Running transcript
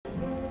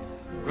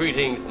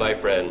Greetings, my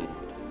friend.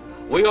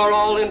 We are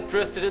all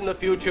interested in the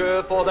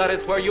future, for that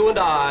is where you and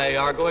I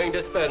are going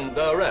to spend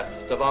the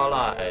rest of our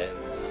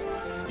lives.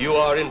 You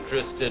are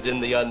interested in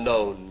the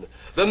unknown,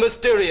 the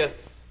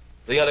mysterious,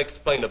 the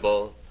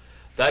unexplainable.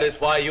 That is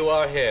why you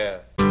are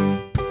here. 10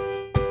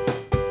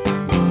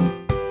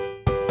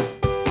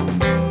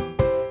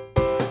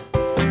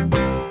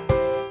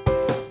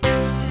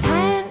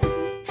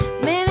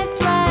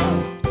 minutes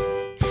left.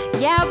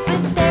 Yeah,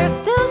 but there's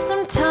still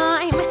some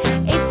time.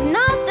 It's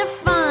not the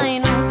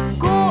final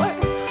score.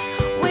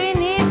 We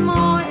need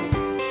more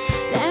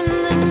than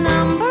the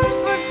numbers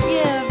we're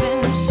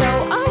given.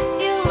 Show us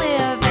you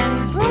live and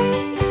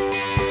breathe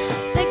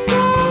the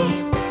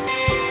game.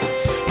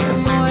 You're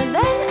more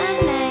than a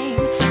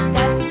name.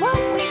 That's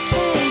what we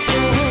came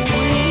for.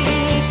 We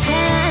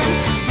can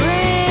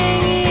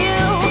bring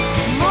you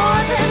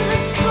more than the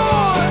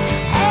score.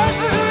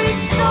 Every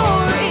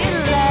story.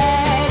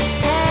 Let's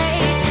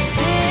take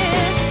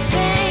this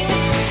thing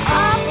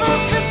off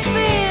of the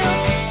field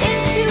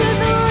into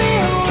the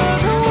real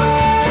world,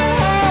 away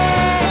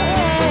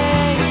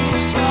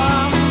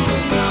from the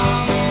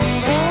numbers,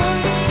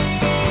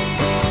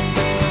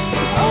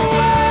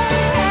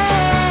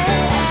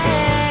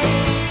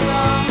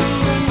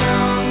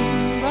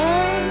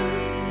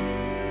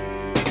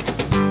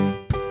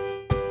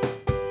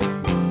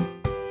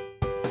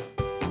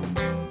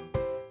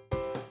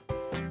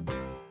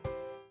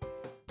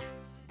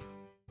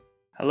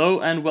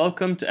 Hello and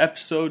welcome to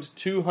episode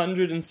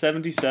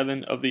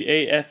 277 of the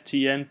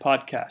AFTN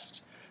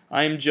podcast.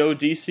 I'm Joe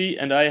DC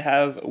and I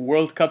have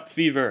World Cup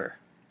fever.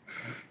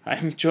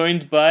 I'm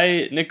joined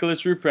by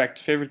Nicholas Ruprecht.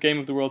 Favorite game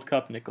of the World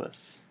Cup,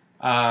 Nicholas?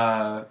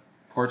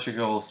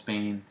 Portugal,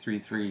 Spain,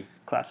 3-3.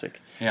 Classic.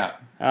 Yeah.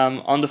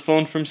 On the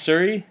phone from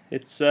Surrey,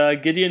 it's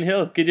Gideon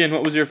Hill. Gideon,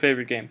 what was your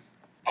favorite game?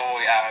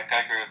 Oh yeah, I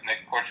agree with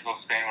Nick. Portugal,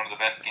 Spain, one of the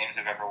best games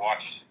I've ever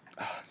watched.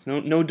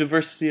 No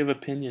diversity of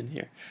opinion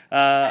here.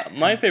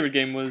 My favorite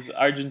game was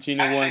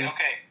Argentina Actually, 1.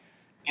 okay.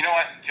 You know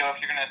what, Joe? If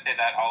you're gonna say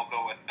that, I'll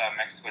go with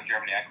Mexico,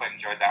 Germany. I quite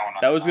enjoyed that one.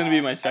 That was going to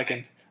be my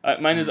Sunday.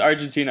 second. Mine is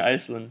Argentina,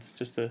 Iceland.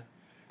 Just a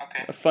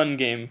Okay. fun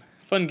game.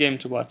 Fun game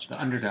to watch.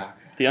 The underdog.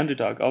 The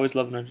underdog. Always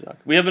love an underdog.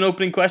 We have an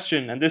opening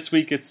question, and this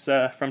week it's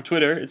from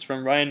Twitter. It's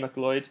from Ryan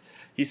McLeod.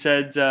 He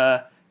said,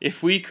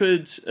 if we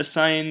could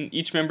assign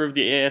each member of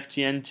the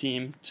AFTN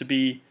team to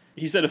be,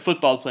 he said, a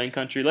football playing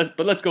country,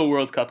 but let's go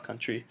World Cup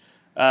country.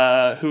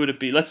 Who would it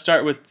be? Let's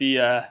start with the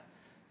head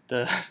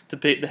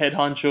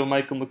honcho,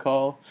 Michael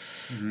McCall.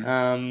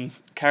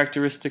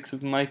 Characteristics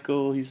of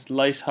Michael: he's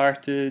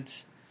light-hearted,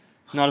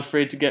 not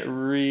afraid to get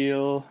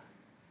real.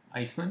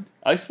 Iceland?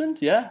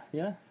 Iceland, yeah.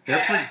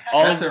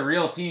 That's a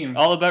real team.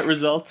 All about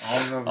results.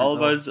 All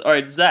about results. All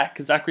right,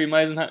 Zachary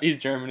Meisenhower. He's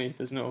Germany.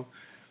 There's no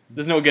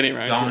getting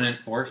around. Dominant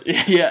force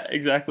it. Yeah,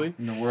 exactly.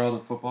 in the world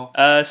of football.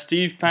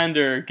 Steve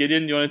Pander.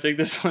 Gideon, you want to take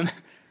this one?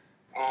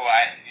 Oh,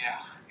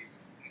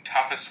 he's the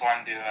toughest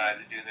one to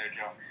do there,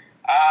 Joe.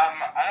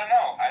 I don't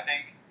know. I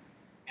think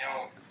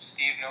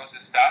Steve knows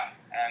his stuff,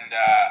 and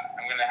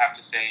I'm gonna have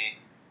to say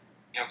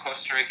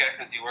Costa Rica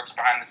because he works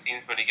behind the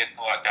scenes, but he gets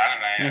a lot done,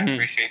 and I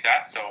appreciate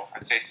that. So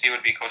I'd say Steve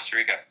would be Costa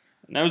Rica.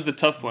 And that was the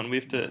tough one. We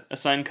have to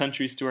assign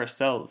countries to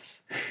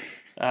ourselves.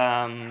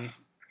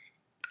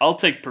 I'll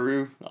take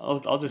Peru.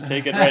 I'll just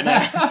take it right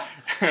now.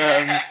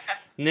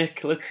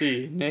 Nick, let's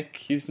see. Nick,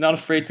 he's not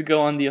afraid to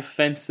go on the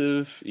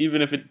offensive,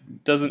 even if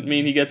it doesn't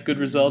mean he gets good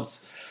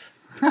results.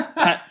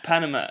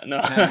 Panama. No,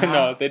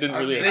 no, they didn't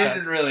really attack. They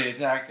didn't really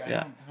attack.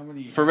 Yeah. How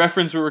many? For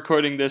reference, we're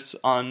recording this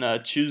on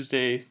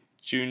Tuesday,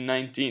 June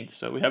 19th,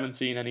 so we haven't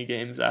seen any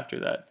games after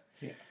that.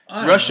 Yeah.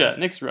 Russia.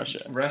 Nick's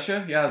Russia.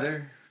 Russia? Yeah,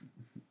 they're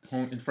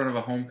home in front of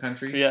a home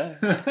country. Yeah.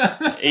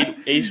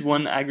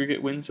 8-1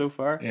 aggregate win so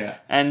far. Yeah.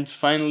 And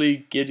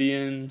finally,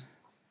 Gideon.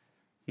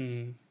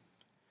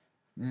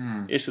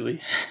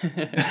 Italy. You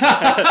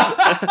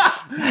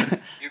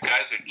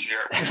guys are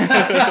jerks.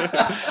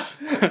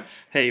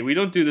 Hey, we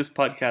don't do this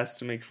podcast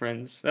to make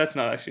friends. That's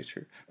not actually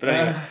true. But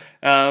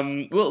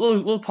anyway,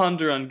 we'll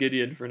ponder on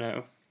Gideon for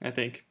now, I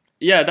think.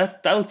 Yeah,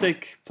 that'll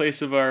take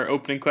place of our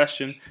opening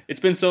question. It's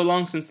been so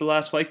long since the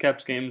last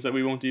Whitecaps games that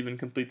we won't even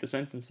complete the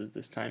sentences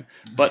this time.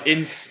 But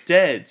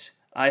instead,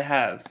 I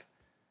have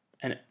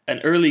an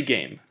early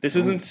game. This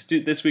isn't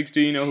this week's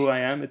Do You Know Who I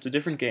Am? It's a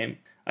different game.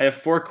 I have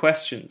 4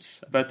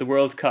 questions about the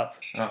World Cup.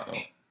 Uh-oh.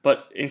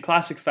 But in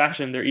classic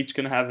fashion, they're each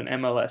going to have an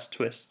MLS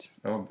twist.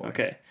 Oh, boy.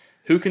 Okay.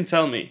 Who can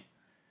tell me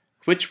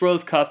which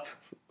World Cup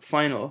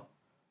final,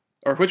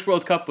 or which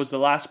World Cup was the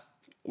last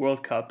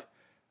World Cup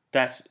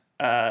that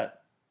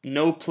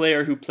no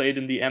player who played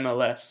in the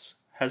MLS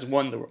has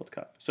won the World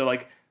Cup? So,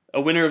 like,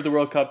 a winner of the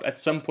World Cup at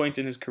some point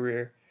in his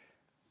career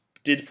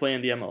did play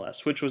in the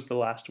MLS. Which was the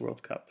last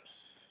World Cup?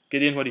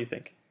 Gideon, what do you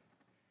think?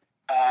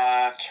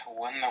 To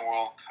win the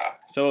World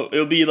Cup. So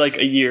it'll be like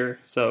a year.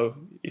 So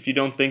if you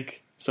don't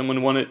think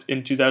someone won it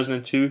in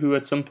 2002 who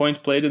at some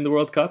point played in the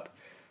World Cup,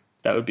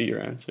 that would be your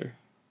answer.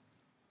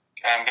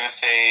 I'm going to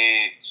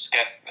say, just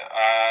guess,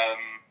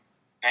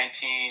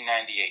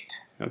 1998.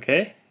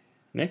 Okay.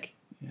 Nick?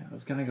 Yeah, I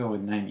was going to go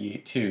with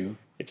 98 too.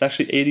 It's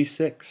actually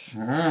 86.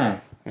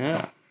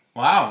 Yeah.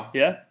 Wow.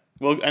 Yeah.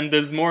 Well, and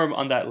there's more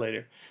on that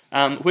later.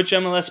 Which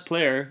MLS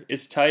player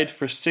is tied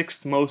for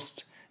 6th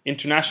most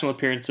international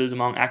appearances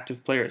among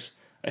active players?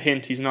 A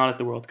hint: he's not at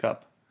the World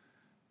Cup.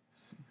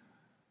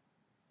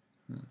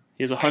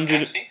 He has 100.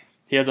 Dempsey?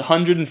 He has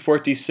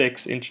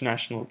 146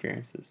 international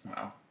appearances.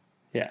 Wow.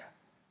 Yeah.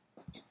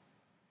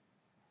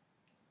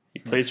 He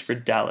plays for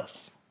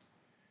Dallas.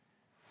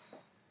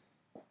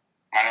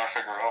 Minor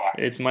Figueroa.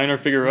 It's Minor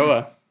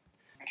Figueroa.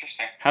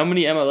 Interesting. How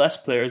many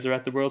MLS players are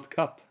at the World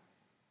Cup?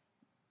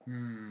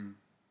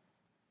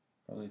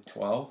 Probably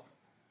 12,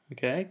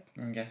 Okay.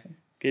 I'm guessing.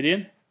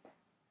 Gideon?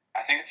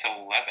 I think it's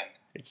 11.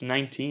 It's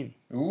 19.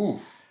 Ooh.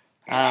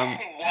 Wow.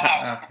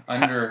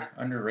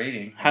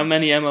 Underrating. How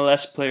many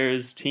MLS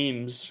players'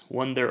 teams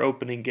won their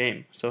opening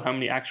game? So how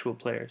many actual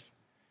players?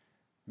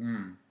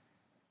 Hmm.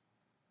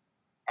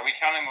 Are we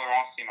counting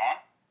Laurent Simon?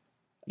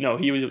 No,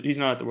 he's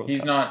not at the World He's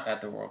Cup. not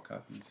at the World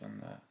Cup. He's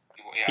on that.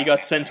 Yeah, He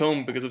got sent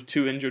home because of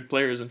 2 injured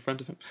players in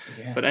front of him.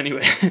 Yeah. But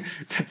anyway,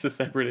 that's a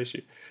separate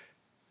issue.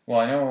 Well,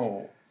 I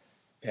know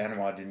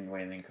Panama didn't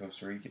win in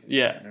Costa Rica.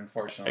 Yeah.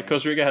 Unfortunately.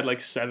 Costa Rica had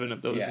like 7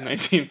 of those Yeah.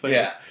 19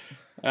 players.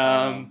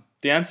 Yeah.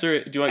 The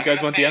answer, do you I'm guys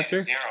gonna want the say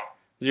answer? 0.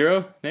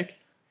 0, Nick?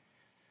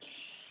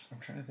 I'm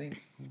trying to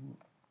think.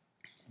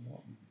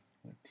 What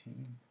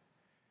team?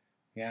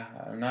 Yeah,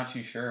 I'm not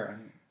too sure.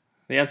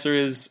 The answer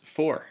is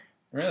 4.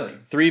 Really?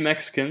 3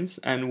 Mexicans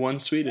and 1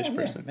 Swedish Oh, yeah,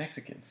 person.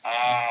 Mexicans.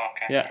 Oh,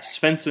 okay. Yeah,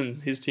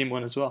 Svensson, his team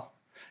won as well.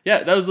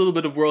 Yeah, that was a little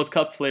bit of World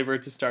Cup flavor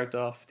to start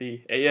off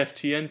the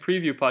AFTN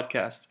preview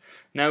podcast.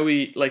 Now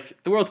the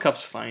World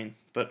Cup's fine,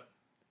 but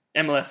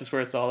MLS is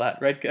where it's all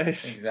at, right,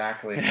 guys?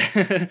 Exactly.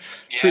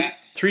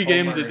 Yes. Three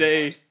games a Homers.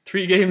 day.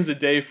 3 games a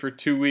day for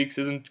 2 weeks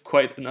isn't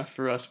quite enough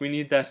for us. We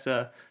need that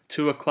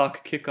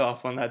 2:00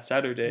 kickoff on that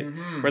Saturday,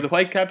 where the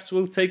Whitecaps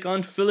will take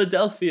on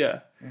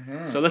Philadelphia.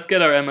 So let's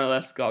get our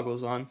MLS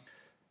goggles on.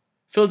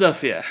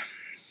 Philadelphia.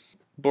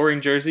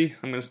 Boring jersey.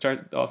 I'm going to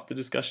start off the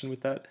discussion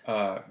with that.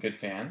 Good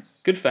fans.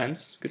 Good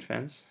fans.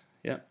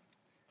 Yeah.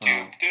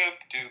 Doop, doop,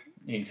 doop.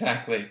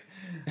 Exactly.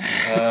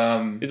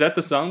 Is that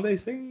the song they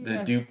sing? The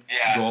Duke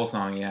Yeah. goal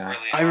song, yeah. Really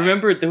I annoying.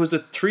 remember there was a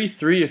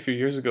 3-3 a few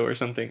years ago or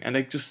something, and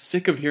I'm just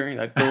sick of hearing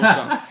that goal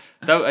song.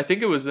 I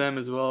think it was them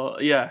as well.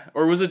 Yeah,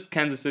 or was it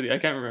Kansas City? I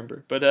can't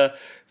remember. But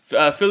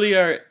Philly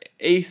are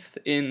 8th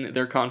in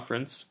their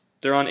conference.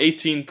 They're on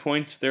 18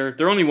 points. They're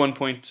only 1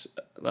 point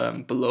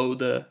below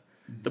the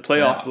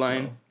playoff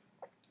line.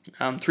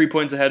 3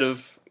 points ahead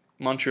of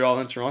Montreal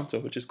and Toronto,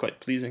 which is quite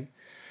pleasing.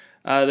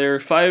 There are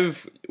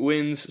 5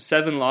 wins,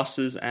 7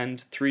 losses,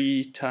 and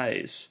 3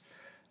 ties.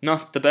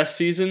 Not the best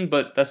season,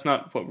 but that's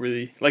not what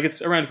really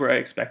it's around where I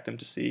expect them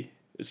to see.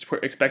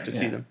 Expect to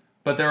see them.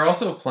 But they're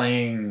also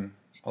playing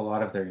a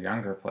lot of their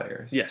younger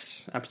players.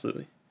 Yes,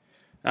 absolutely.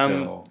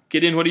 So-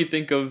 Gideon, what do you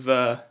think of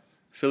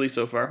Philly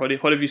so far? What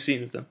have you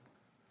seen of them?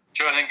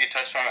 Joe, I think you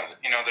touched on it.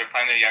 They're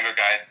playing their younger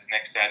guys, as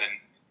Nick said, and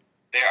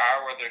they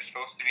are where they're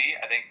supposed to be.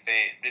 I think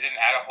they didn't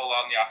add a whole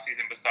lot in the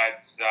offseason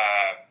besides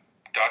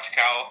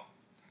Dotchkal.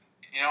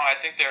 I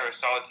think they're a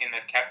solid team.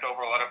 They've kept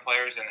over a lot of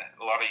players and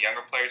a lot of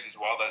younger players as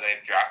well that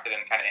they've drafted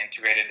and kind of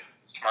integrated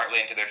smartly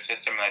into their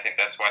system, and I think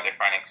that's why they're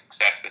finding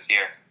success this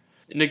year.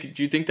 Nick,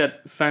 do you think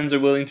that fans are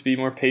willing to be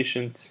more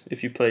patient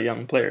if you play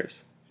young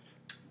players?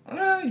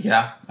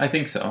 Yeah, I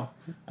think so.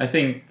 I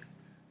think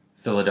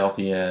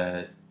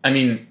Philadelphia. I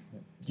mean,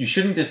 you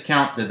shouldn't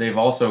discount that they've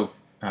also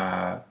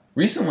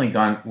recently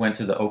went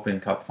to the Open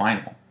Cup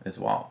final as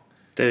well.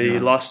 They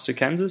lost to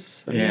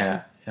Kansas?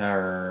 Yeah,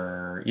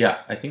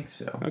 I think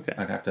so. Okay.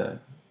 I'd have to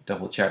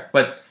double check,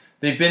 but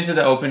they've been to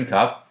the Open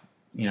Cup,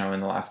 in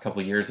the last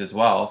couple of years as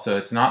well. So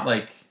it's not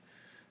like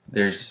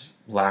there's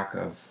lack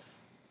of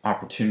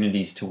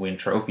opportunities to win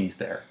trophies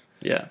there.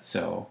 Yeah.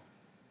 So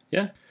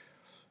Yeah.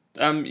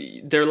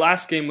 Their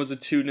last game was a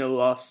 2-0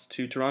 loss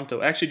to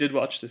Toronto. I actually did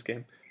watch this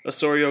game.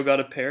 Osorio got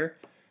a pair.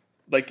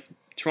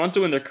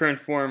 Toronto in their current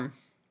form,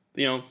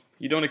 you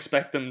don't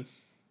expect them.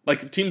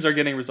 Teams are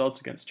getting results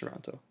against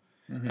Toronto.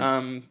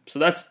 So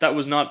that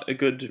was not a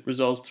good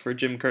result for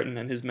Jim Curtin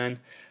and his men.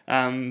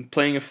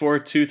 Playing a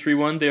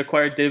 4-2-3-1, they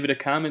acquired David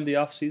Accam in the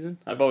offseason.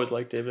 I've always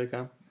liked David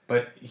Accam.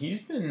 but he's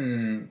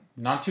been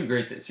not too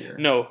great this year.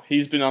 No,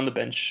 he's been on the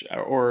bench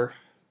or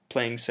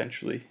playing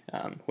centrally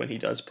when he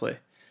does play.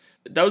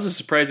 That was a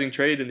surprising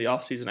trade in the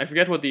offseason. I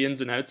forget what the ins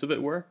and outs of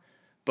it were,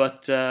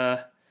 but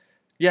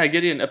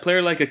Gideon, a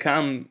player like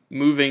Accam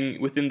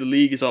moving within the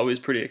league is always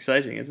pretty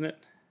exciting, isn't it?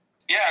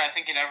 Yeah, I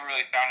think he never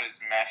really found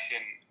his mesh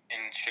in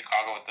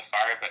Chicago with the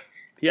Fire, but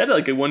He had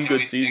one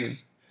good season.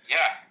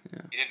 Yeah,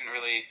 he didn't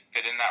really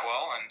fit in that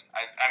well, and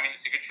I mean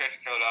it's a good trade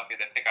for Philadelphia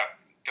to pick up.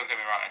 Don't get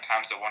me wrong,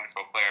 Accam's a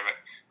wonderful player, but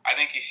I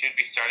think he should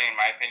be starting, in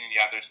my opinion.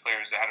 Yeah, there's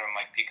players ahead of him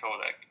like Pico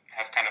that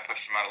have kind of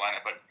pushed him out of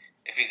lineup, but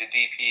if he's a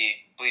DP,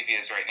 I believe he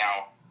is right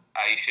now,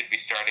 he should be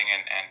starting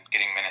and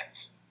getting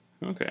minutes.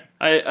 Okay.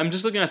 I'm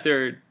just looking at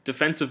their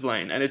defensive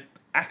line, and it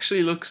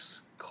actually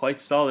looks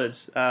quite solid.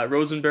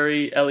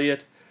 Rosenberry,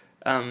 Elliott,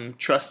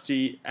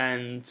 Trusty,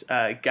 and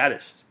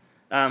Gaddis.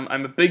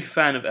 I'm a big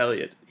fan of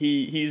Elliott.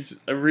 He's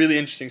a really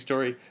interesting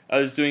story. I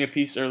was doing a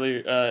piece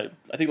earlier,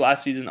 I think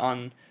last season,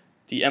 on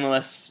the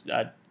MLS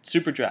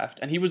Super Draft,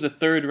 and he was a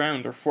 3rd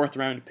round or 4th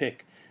round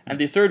pick. And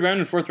the 3rd round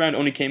and 4th round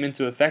only came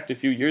into effect a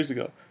few years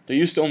ago. There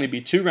used to only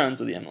be 2 rounds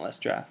of the MLS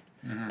draft.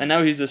 And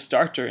now he's a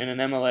starter in an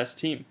MLS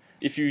team.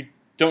 If you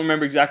don't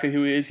remember exactly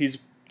who he is, he's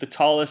the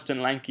tallest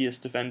and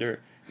lankiest defender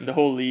in the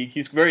whole league.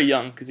 He's very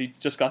young because he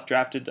just got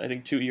drafted, I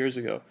think, 2 years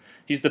ago.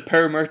 He's the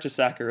Per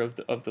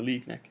Mertesacker of the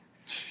league, Nick.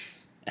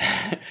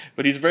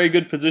 But he's very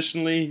good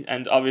positionally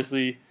and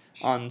obviously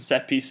on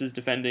set pieces,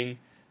 defending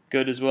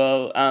good as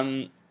well.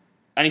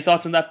 Any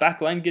thoughts on that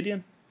back line,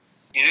 Gideon?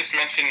 You just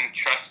mentioned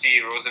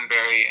Trusty,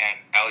 Rosenberry, and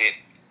Elliott.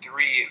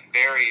 3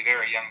 very,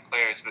 very young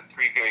players, but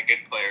 3 very good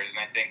players. And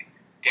I think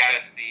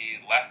Gaddis,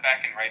 the left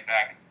back and right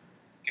back,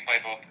 can play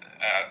both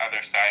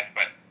other side.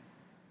 But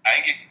I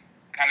think he's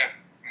kind of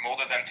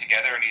molded them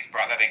together, and he's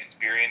brought that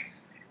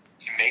experience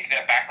to make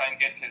that back line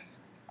good.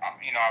 Because,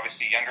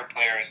 obviously younger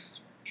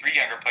players, 3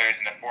 younger players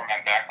in a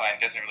 4-man back line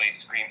doesn't really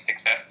scream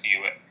success to you.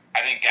 But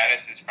I think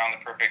Gaddis has found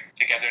the perfect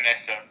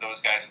togetherness of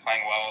those guys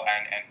playing well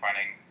and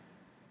finding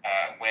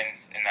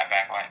wins in that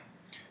back line.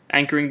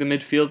 Anchoring the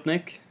midfield,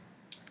 Nick,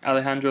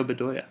 Alejandro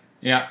Bedoya.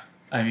 Yeah,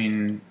 I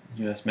mean,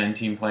 U.S. men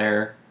team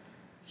player.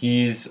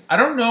 I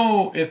don't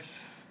know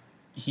if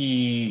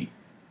he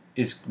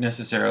is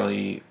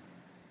necessarily,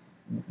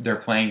 they're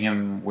playing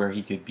him where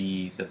he could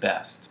be the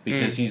best,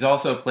 because he's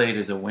also played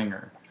as a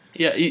winger.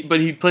 Yeah, but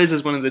he plays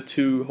as one of the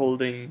 2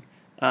 holding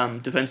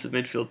defensive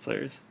midfield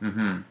players.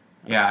 Mm-hmm.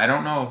 Yeah, I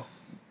don't know if,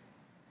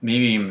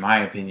 maybe in my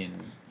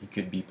opinion, he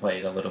could be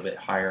played a little bit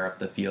higher up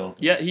the field.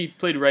 Yeah, he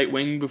played right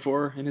wing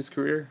before in his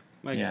career.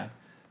 Yeah.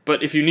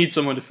 But if you need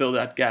someone to fill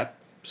that gap,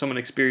 someone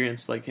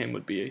experienced like him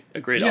would be a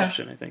great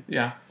option, I think.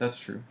 Yeah, that's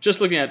true.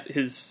 Just looking at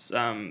his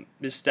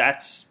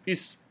stats,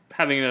 he's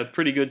having a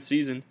pretty good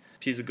season.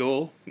 He's a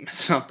goal.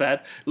 It's not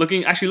bad.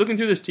 Looking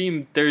through this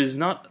team, there is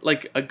not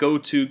like a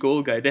go-to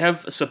goal guy. They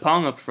have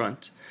Sapong up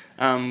front.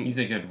 He's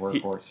a good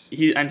workhorse.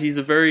 He's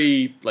a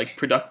very like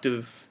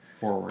productive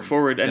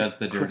forward and does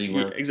the dirty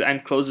work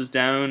and closes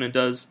down and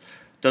does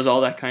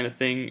all that kind of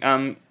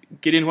thing.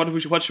 Gideon,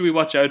 what should we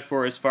watch out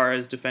for as far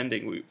as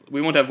defending?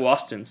 We won't have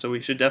Waston, so we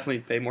should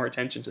definitely pay more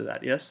attention to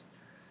that. Yes.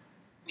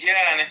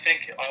 Yeah, and I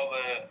think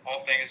all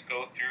things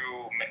go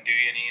through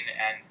Manduyanin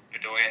and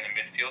Bedoya in the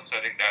midfield, so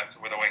I think that's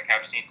where the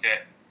Whitecaps need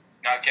to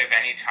not give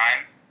any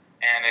time.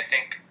 And I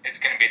think it's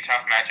going to be a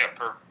tough matchup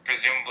for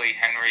presumably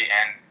Henry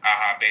and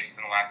Aha, based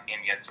on the last game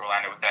against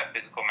Orlando, with that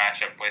physical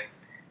matchup with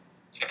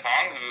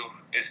Sapong, who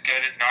is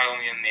good not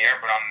only in the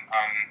air but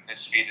on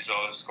his feet as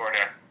well. Has scored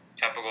a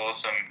couple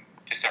goals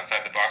just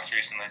outside the box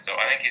recently. So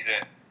I think he's a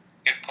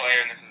good player,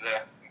 and this is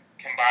a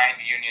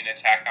combined Union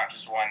attack, not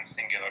just one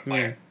singular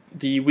player.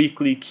 The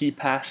weekly Key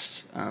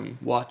Pass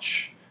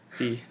watch,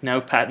 the now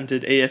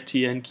patented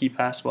AFTN Key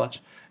Pass watch.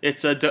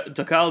 It's a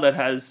Dakal that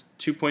has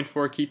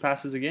 2.4 key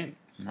passes a game.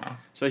 Wow.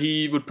 So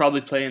he would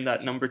probably play in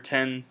that number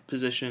 10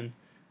 position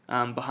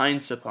behind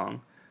Sapong.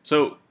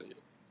 So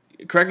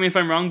correct me if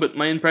I'm wrong, but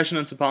my impression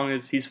on Sapong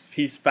is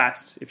he's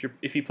fast.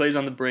 If he plays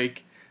on the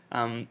break,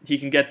 he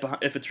can get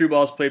behind. If a through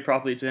ball is played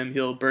properly to him,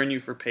 he'll burn you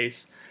for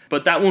pace.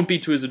 But that won't be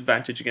to his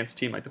advantage against a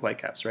team like the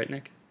Whitecaps, right,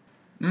 Nick?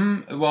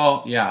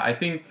 Well, yeah, I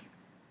think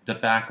the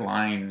back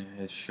line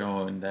has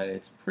shown that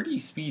it's pretty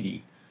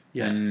speedy.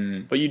 Yeah,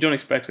 but you don't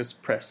expect us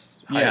to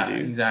press high, yeah, do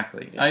you?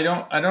 Exactly.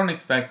 Yeah. I don't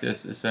expect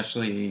this,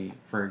 especially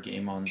for a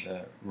game on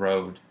the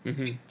road,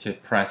 to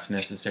press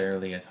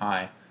necessarily as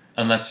high,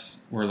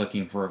 unless we're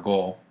looking for a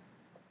goal.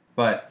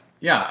 But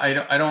yeah,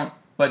 I don't.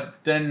 But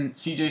then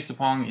CJ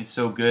Sapong is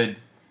so good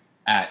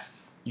at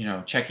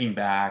checking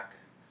back,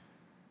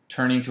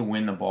 turning to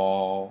win the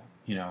ball,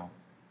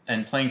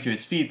 and playing to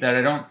his feet, that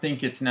I don't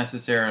think it's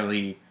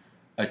necessarily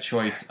a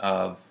choice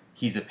of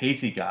he's a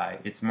pacey guy.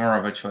 It's more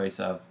of a choice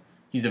of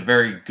he's a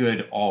very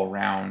good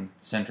all-round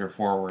center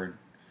forward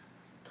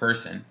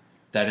person.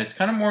 That it's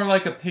kind of more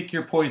like a pick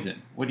your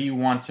poison. What do you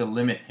want to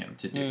limit him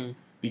to do?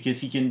 Because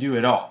he can do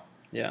it all.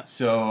 Yeah.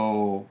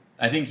 So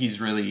I think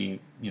he's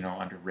really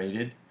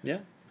underrated. Yeah.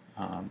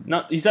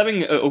 He's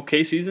having an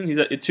okay season. He's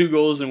at 2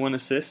 goals and 1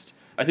 assist.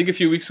 I think a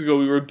few weeks ago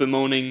we were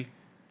bemoaning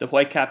the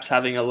Whitecaps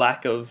having a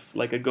lack of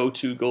like a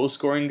go-to goal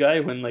scoring guy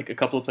when like a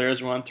couple of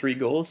players were on 3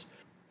 goals.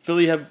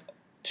 Philly have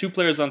 2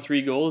 players on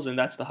 3 goals, and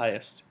that's the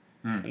highest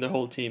in their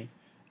whole team.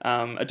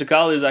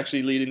 Dakal is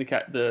actually leading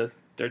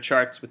their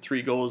charts with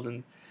 3 goals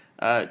and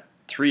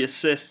 3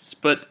 assists.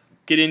 But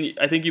Gideon,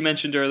 I think you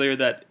mentioned earlier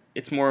that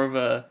it's more of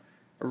a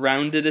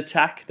rounded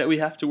attack that we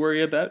have to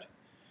worry about.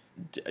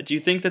 Do you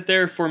think that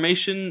their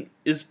formation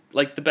is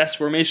like the best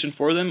formation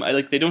for them?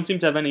 They don't seem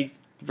to have any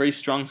very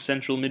strong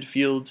central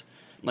midfield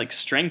like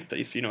strength,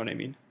 if you know what I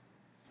mean.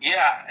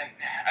 Yeah, and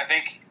I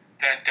think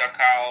that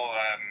Dakal,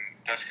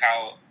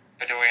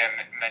 Bedoya,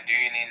 and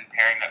Manduyanin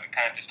pairing that we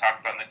kind of just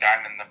talked about in the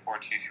diamond, the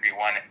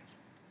 4-2-3-1,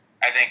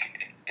 I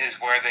think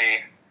is where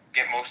they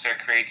get most of their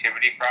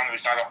creativity from.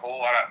 There's not a whole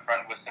lot up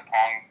front with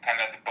Sapong, kind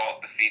of the ball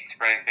at the feet,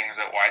 spreading things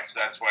out wide, so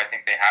that's why I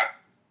think they have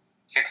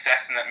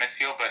success in that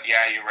midfield. But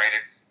yeah, you're right,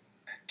 it's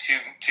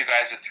two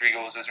guys with 3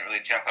 goals doesn't really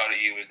jump out at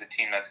you as a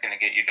team that's going to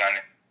get you done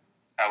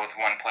with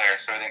one player.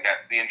 So I think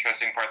that's the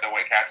interesting part. The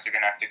Whitecaps are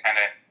going to have to kind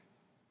of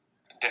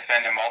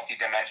defend a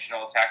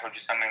multi-dimensional attack, which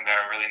is something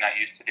they're really not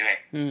used to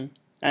doing.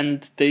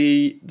 And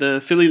the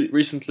Philly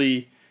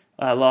recently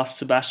lost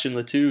Sebastian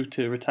Letou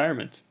to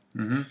retirement.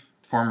 Mm-hmm.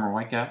 Former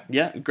Whitecap.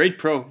 Yeah, great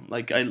pro.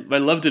 Like I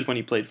loved it when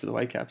he played for the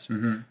Whitecaps.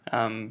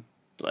 And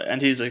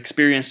he's an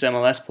experienced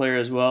MLS player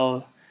as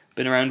well.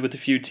 Been around with a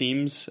few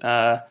teams.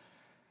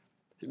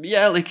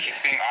 Yeah, like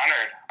He's being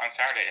honored on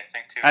Saturday, I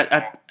think, too.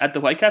 At the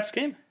Whitecaps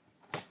game.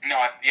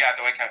 No, at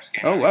the Whitecaps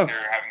game. Oh, wow.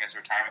 They're having his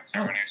retirement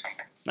ceremony or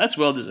something. That's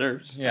well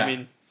deserved. Yeah. I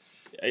mean,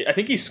 I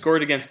think he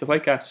scored against the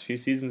Whitecaps a few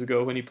seasons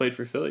ago when he played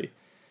for Philly.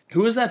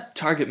 Who was that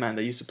target man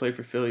that used to play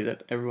for Philly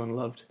that everyone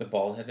loved? The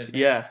bald-headed guy?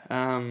 Yeah.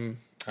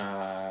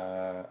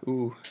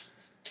 Ooh.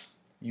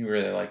 You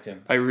really liked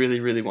him. I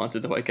really, really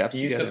wanted the Whitecaps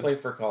He to used get to him. play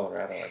for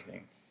Colorado, I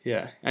think.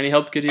 Yeah. And he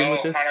helped Gideon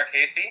with this? Connor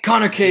Casey?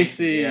 Connor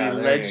Casey! Yeah,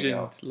 there you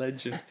go.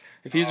 Legend.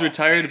 If he's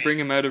retired, bring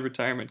him out of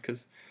retirement,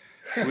 because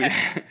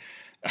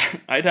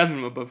I'd have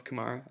him above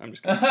Kamara. I'm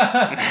just kidding.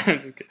 I'm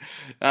just kidding.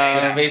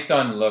 It's based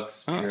on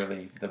looks,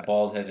 purely. The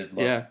bald-headed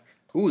look. Yeah.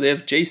 Ooh, they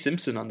have Jay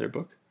Simpson on their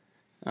book.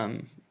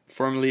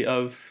 Formerly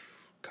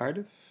of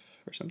Cardiff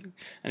or something.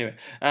 Anyway,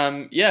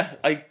 yeah,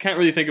 I can't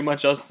really think of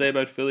much else to say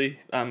about Philly.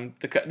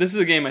 This is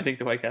a game I think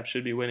the Whitecaps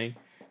should be winning.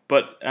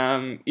 But,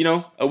 a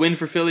win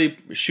for Philly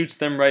shoots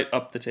them right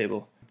up the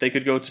table. They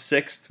could go to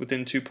 6th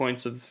within 2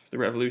 points of the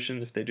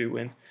Revolution if they do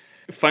win.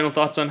 Final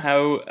thoughts on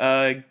how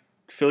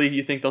Philly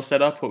you think they'll set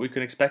up, what we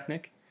can expect,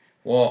 Nick?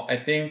 Well, I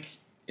think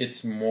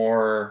it's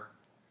more...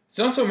 It's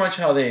not so much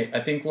how they... I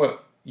think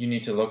what you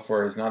need to look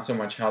for is not so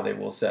much how they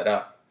will set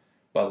up,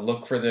 but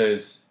look for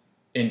those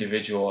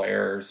individual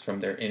errors from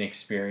their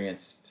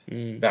inexperienced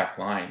back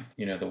line.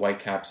 The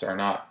Whitecaps are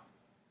not...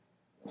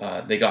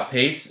 they got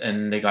pace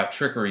and they got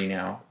trickery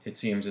now, it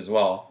seems, as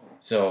well.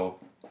 So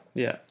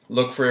yeah,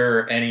 look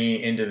for any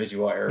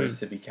individual errors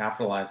to be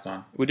capitalized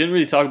on. We didn't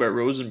really talk about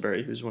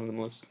Rosenberry, who's one of the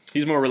most...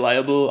 He's more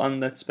reliable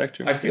on that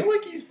spectrum. I feel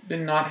like he's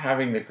been not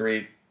having a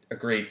great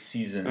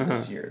season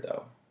this year,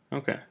 though.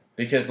 Okay.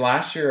 Because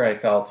last year I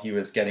felt he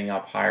was getting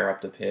up higher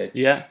up the pitch.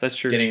 Yeah, that's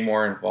true. Getting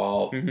more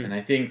involved. And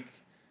I think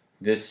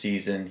this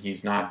season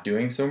he's not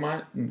doing so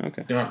much.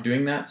 Okay. Not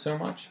doing that so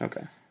much.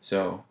 Okay.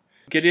 So...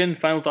 Gideon,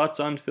 final thoughts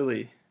on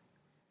Philly?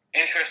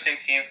 Interesting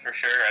team for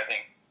sure. I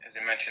think, as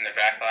I mentioned, their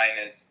back line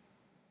is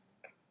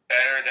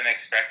better than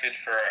expected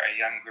for a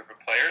young group of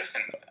players.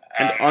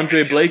 And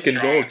Andre Blake in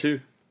goal, too.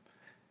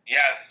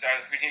 Yeah, so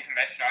we didn't even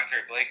mention Andre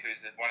Blake,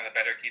 who's one of the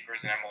better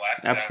keepers in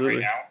MLS Absolutely.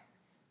 right now.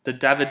 The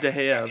David De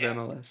Gea of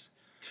MLS.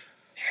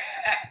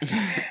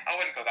 I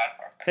wouldn't go that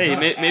far. Hey,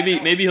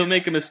 maybe he'll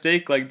make a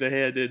mistake like De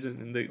Gea did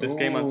in this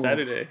game on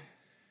Saturday.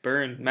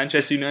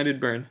 Manchester United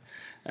burn.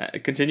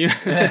 Continue.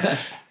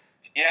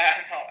 Yeah,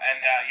 no, and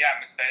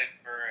I'm excited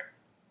for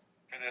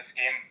this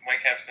game.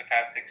 Whitecaps have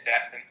had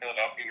success in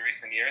Philadelphia in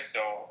recent years,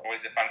 so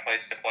always a fun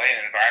place to play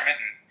and environment,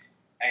 and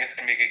I think it's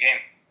going to be a good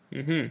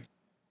game. Mm-hmm.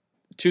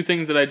 2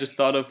 things that I just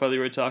thought of while you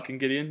were talking,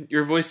 Gideon.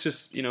 Your voice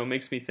just,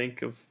 makes me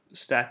think of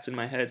stats in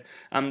my head.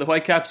 The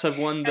Whitecaps have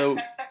won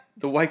the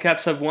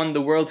Whitecaps have won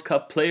the World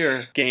Cup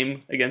player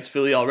game against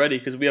Philly already,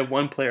 because we have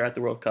 1 player at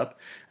the World Cup,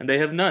 and they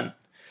have none.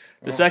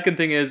 The second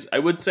thing is, I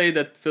would say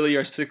that Philly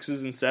are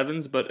 6s and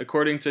 7s, but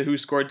according to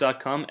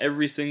WhoScored.com,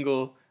 every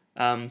single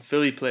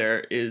Philly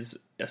player is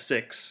a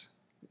 6.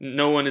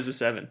 No one is a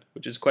 7,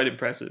 which is quite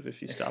impressive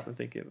if you stop and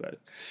think about it.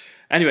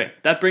 Anyway,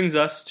 that brings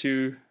us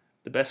to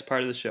the best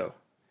part of the show.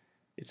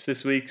 It's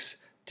this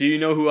week's Do You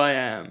Know Who I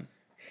Am?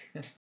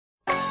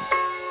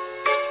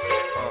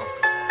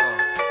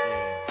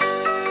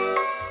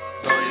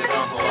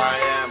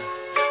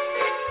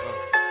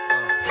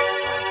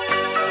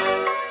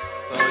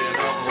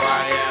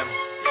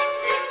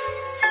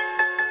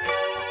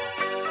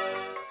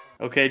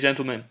 Okay,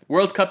 gentlemen,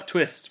 World Cup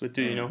twist with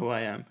Do You Know Who I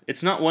Am?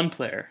 It's not 1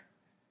 player,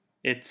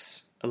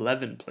 it's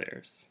 11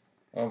 players.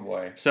 Oh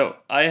boy. So,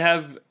 I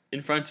have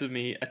in front of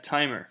me a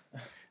timer.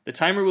 The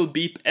timer will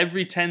beep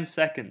every 10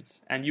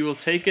 seconds, and you will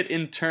take it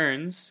in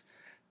turns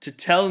to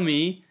tell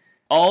me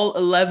all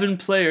 11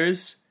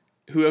 players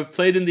who have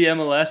played in the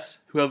MLS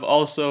who have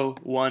also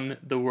won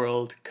the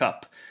World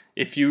Cup.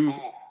 If you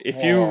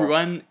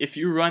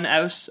run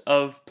out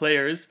of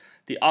players,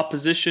 the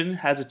opposition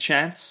has a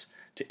chance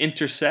to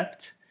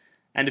intercept.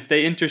 And if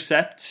they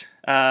intercept,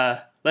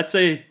 let's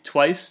say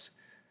twice,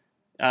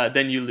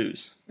 then you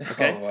lose.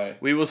 Okay? Oh,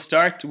 we will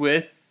start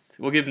with...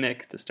 We'll give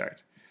Nick the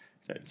start.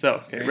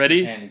 So, okay, Raise ready?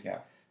 his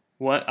handicap.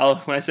 When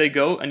I say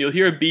go, and you'll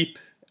hear a beep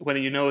when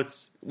you know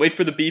it's... Wait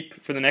for the beep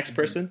for the next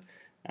person,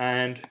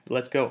 and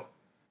let's go.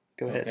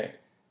 Go ahead.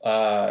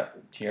 Okay.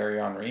 Thierry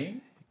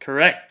Henry?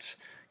 Correct.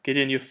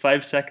 Gideon, you have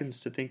 5 seconds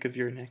to think of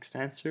your next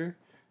answer.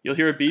 You'll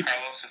hear a beep.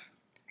 Carlos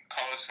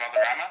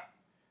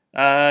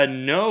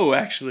Valderrama? No,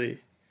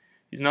 actually.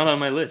 He's not on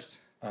my list.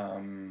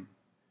 Bastian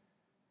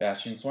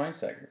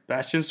Schweinsteiger.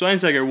 Bastian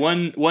Schweinsteiger.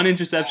 One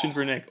interception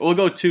for Nick. We'll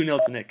go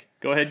 2-0 to Nick.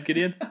 Go ahead,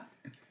 Gideon.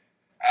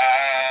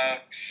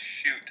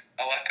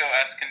 Aleko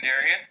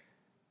Eskandarian?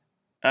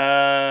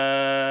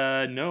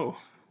 No.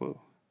 Whoa.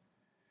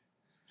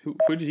 Who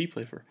did he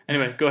play for?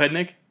 Anyway, go ahead,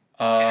 Nick.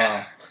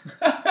 Lothar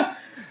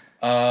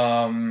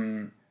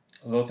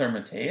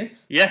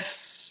Matthäus?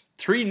 Yes.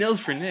 3-0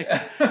 for Nick.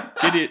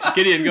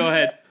 Gideon, go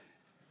ahead.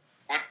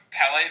 Would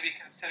Pele be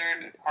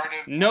considered part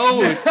of?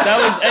 No, that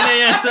was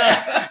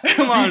NASL.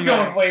 Come on, He's going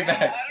man. way I back.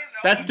 don't know.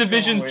 That's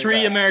Division way 3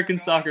 back. American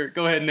soccer.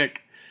 Go ahead,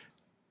 Nick.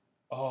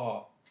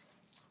 Oh.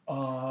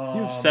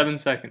 You have 7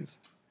 seconds.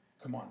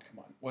 Come on.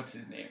 What's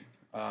his name?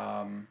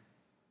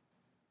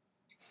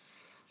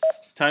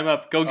 Time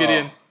up. Go,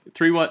 Gideon.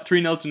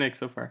 3-0 to Nick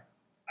so far.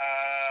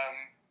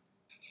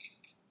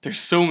 There's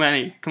so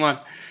many. Come on.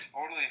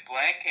 Totally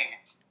blanking.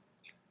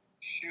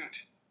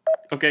 Shoot.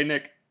 Okay,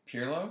 Nick.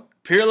 Pirlo?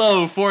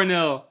 Pirlo,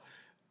 4-0.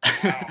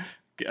 Wow.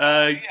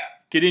 Yeah.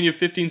 Gideon, you have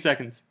 15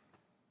 seconds.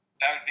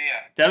 David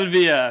Villa. David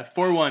Villa,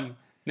 4-1.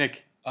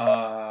 Nick.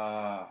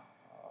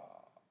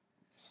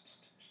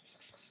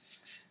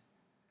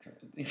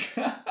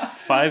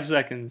 5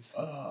 seconds.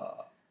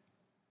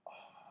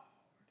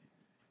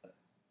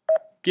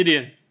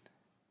 Gideon.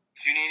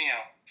 Juninho.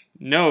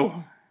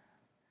 No.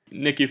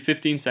 Nick, you have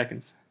 15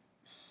 seconds.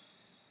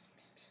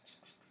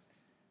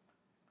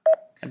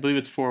 I believe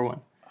it's 4-1.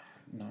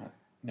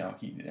 No,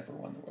 he never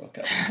won the World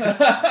Cup.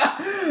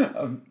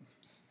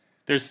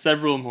 There's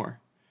several more.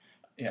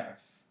 Yeah.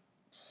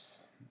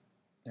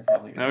 They're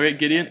probably All right,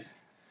 Gideon. guys.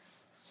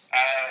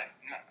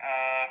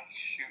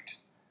 Shoot.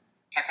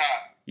 Kaká.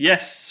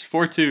 Yes,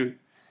 4-2.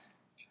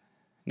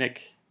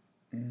 Nick.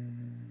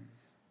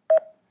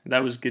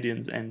 That was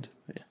Gideon's end.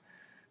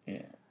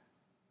 Yeah.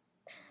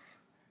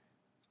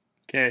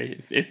 Okay,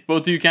 if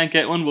both of you can't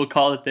get one, we'll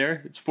call it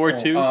there. It's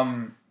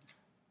 4-2.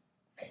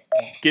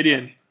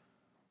 Gideon.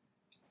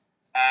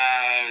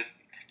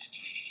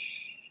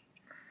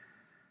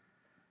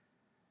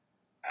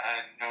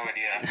 No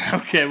idea.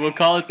 Okay, we'll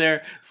call it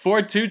there.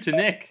 4-2 to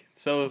Nick.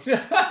 So,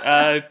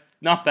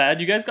 not bad.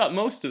 You guys got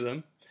most of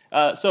them.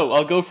 So,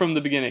 I'll go from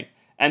the beginning.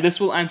 And this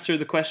will answer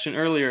the question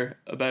earlier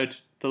about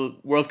the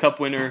World Cup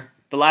winner,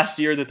 the last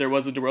year that there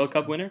wasn't a World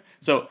Cup winner.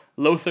 So,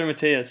 Lothar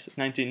Matthäus,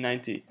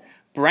 1990.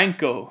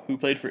 Branco, who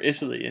played for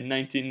Italy in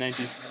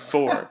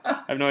 1994.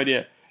 I have no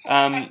idea.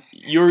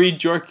 Yuri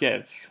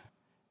Djorkaeff.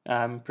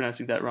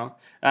 Pronouncing that wrong.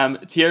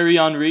 Thierry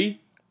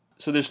Henry.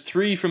 So there's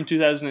 3 from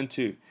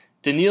 2002.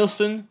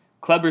 Danielson,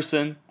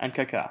 Kleberson, and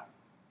Kaká.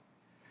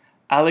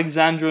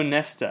 Alexandro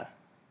Nesta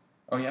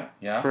Oh,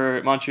 yeah.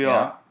 for Montreal.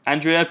 Yeah.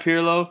 Andrea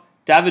Pirlo,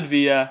 David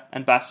Villa,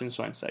 and Bastian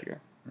Schweinsteiger.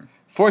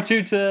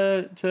 4-2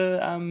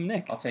 to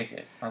Nick. I'll take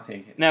it.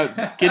 Now,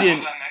 Gideon,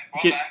 Well done,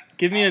 Nick. Well done.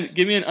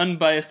 give me an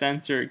unbiased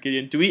answer,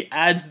 Gideon. Do we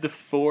add the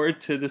 4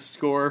 to the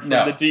score from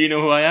No. the Do You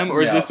Know Who I Am,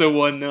 or is No. this a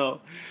 1-0?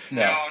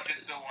 No,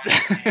 just so one.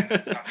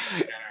 It's not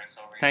very generous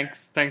over here.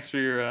 Thanks for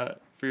your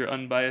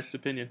unbiased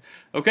opinion.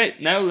 Okay,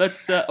 now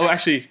let's.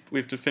 Actually, we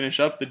have to finish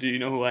up the Do You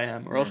Know Who I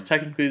Am, or else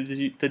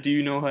technically the Do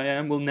You Know Who I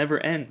Am will never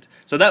end.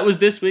 So that was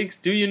this week's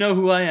Do You Know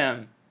Who I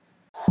Am.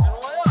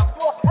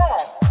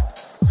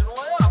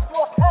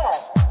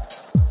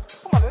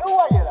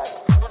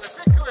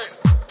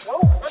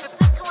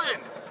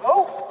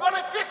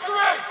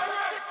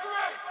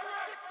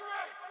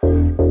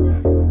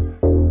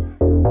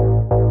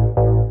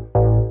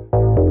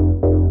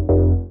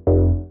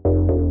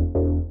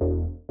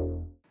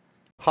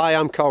 Hi,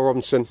 I'm Carl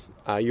Robinson.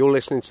 You're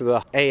listening to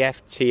the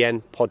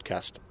AFTN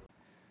podcast.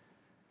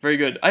 Very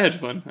good. I had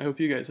fun. I hope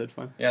you guys had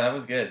fun. Yeah, that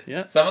was good.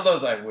 Yeah. Some of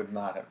those I would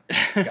not have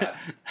gotten.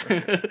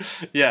 For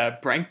sure. Yeah,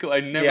 Branco.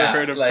 I never Yeah,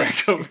 heard of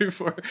like- Branco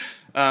before.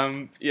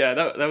 Yeah,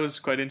 that was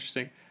quite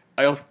interesting.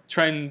 I'll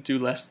try and do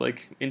less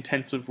like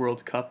intensive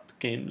World Cup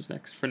games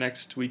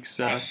next week's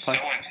That was so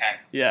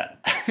intense. Yeah,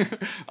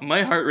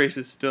 my heart rate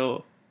is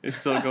still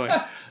going.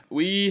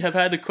 We have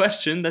had a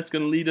question that's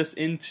going to lead us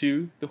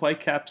into the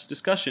Whitecaps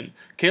discussion.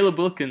 Caleb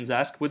Wilkins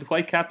asked, "Would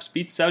Whitecaps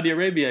beat Saudi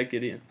Arabia,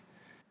 Gideon?"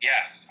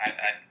 Yes, I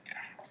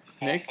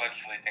Nick?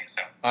 full-fledgedly think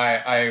so.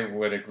 I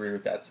would agree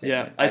with that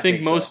Yeah, statement. I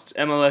think so. most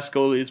MLS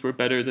goalies were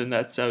better than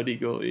that Saudi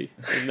goalie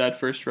in that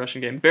first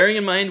Russian game. Bearing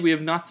in mind, we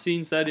have not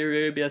seen Saudi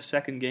Arabia's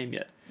second game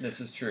yet. This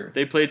is true.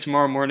 They play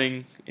tomorrow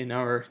morning in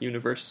our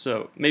universe,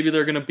 so maybe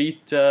they're going to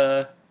beat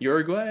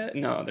Uruguay.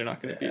 No, they're not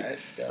going to beat. I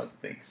don't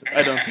think so.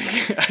 I don't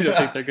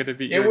think they're going to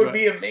beat It Uruguay. would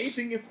be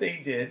amazing if they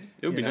did.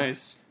 It would be you know.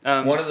 nice.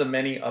 One of the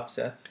many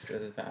upsets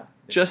that have happened.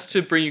 Just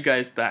to bring you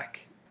guys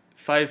back,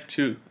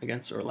 5-2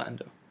 against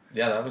Orlando.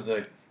 Yeah, that was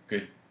a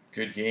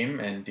good game,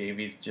 and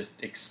Davies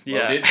just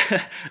exploded.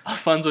 Yeah,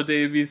 Alphonso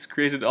Davies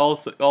created all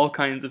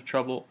kinds of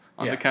trouble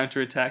on the Yeah.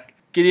 counterattack.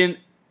 Gideon,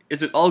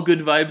 is it all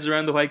good vibes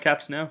around the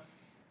Whitecaps now?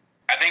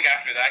 I think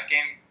after that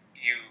game,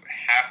 you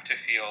have to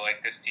feel like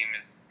this team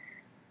is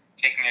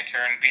taking a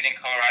turn. Beating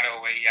Colorado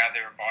away, yeah,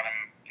 they were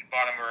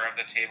bottomer of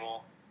the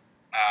table.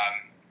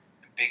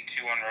 Big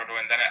 2 on Roto,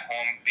 and then at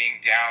home being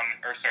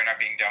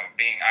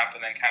up,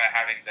 and then kind of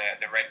having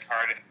the red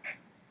card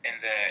in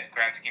the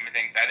grand scheme of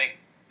things. I think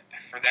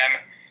for them,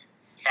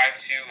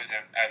 5-2 was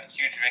a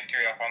huge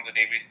victory. Alphonso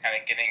Davies kind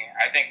of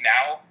I think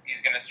now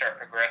he's going to start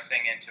progressing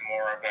into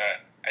more of a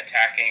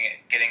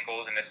attacking, getting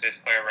goals and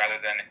assist player rather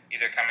than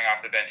either coming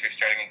off the bench or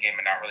starting a game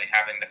and not really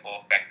having the full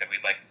effect that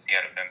we'd like to see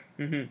out of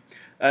him.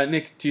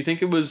 Nick, do you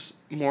think it was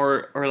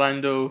more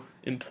Orlando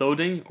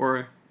imploding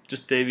or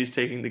just Davies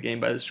taking the game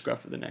by the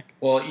scruff of the neck?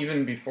 Well,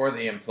 even before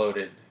they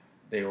imploded,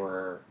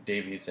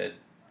 Davies had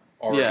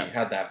already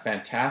had that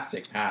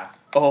fantastic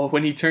pass. Oh,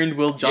 when he turned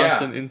Will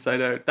Johnson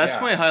inside out. That's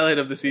my highlight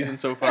of the season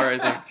so far, I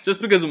think.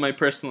 Just because of my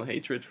personal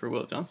hatred for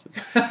Will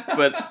Johnson.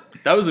 But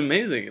that was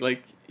amazing.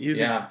 Like, he was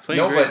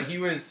playing great. But he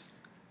was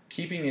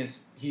keeping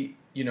he's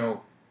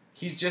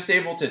just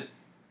able to,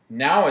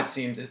 now it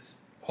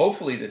seems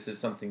hopefully this is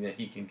something that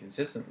he can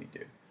consistently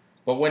do.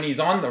 But when he's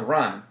on the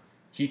run,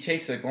 he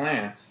takes a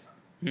glance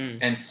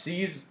and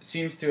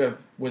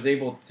was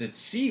able to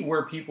see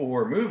where people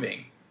were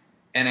moving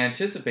and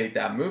anticipate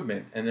that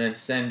movement, and then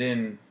send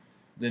in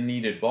the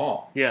needed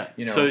ball. Yeah.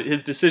 So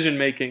his decision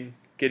making,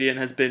 Gideon,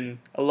 has been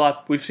a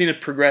lot. We've seen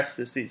it progress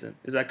this season.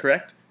 Is that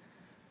correct?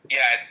 Yeah,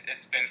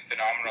 it's been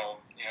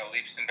phenomenal.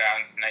 Leaps and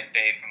bounds night and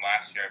day from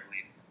last year, I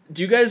believe.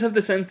 Do you guys have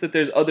the sense that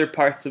there's other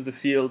parts of the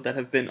field that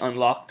have been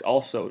unlocked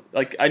also?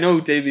 Like, I know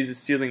Davies is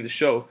stealing the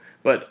show,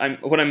 but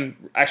what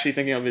I'm actually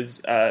thinking of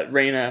is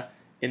Reyna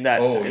in that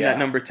that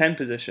number 10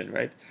 position,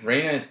 right?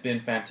 Reyna has been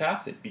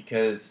fantastic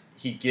because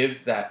he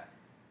gives that.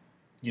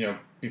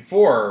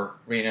 Before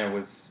Reyna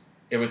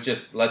it was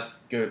just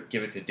let's give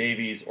it to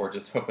Davies or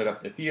just hoof it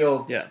up the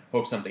field,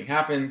 hope something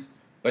happens.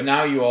 But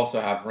now you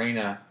also have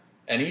Reyna,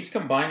 and he's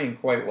combining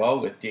quite well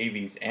with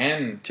Davies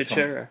and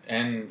Teixeira.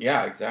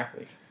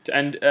 Exactly.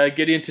 And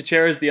Gideon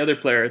Teixeira is the other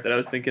player that I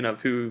was thinking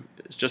of who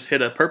has just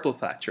hit a purple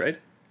patch, right?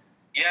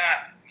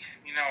 Yeah,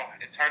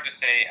 it's hard to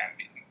say. I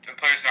mean, the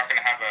player's not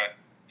going to have a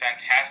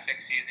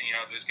fantastic season.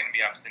 There's going to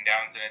be ups and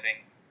downs, and I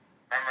think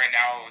right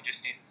now it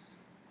just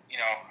needs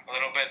a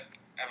little bit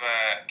of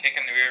a kick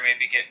in the rear,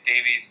 maybe get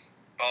Davies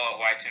ball out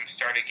wide to him,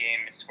 start a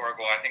game and score a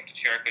goal. I think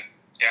Teixeira could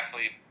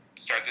definitely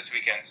start this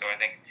weekend, so I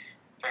think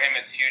for him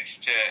it's huge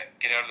to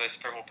get out of this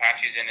purple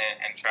patch he's in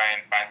and try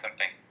and find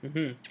something.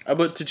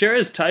 But Teixeira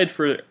is tied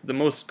for the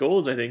most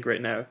goals, I think,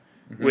 right now.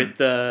 With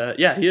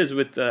he is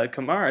with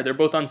Kamara. They're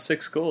both on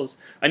 6 goals.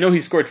 I know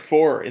he scored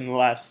 4 in the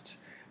last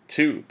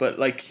 2, but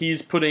like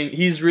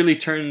he's really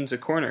turned a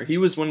corner. He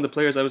was one of the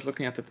players I was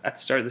looking at the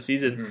start of the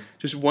season,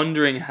 just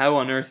wondering how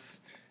on earth,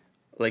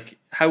 like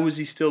how was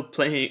he still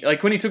playing?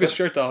 Like when he took his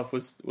shirt off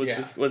was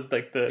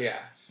the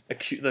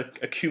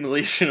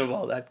accumulation of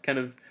all that kind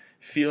of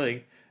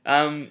feeling.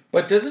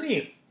 But doesn't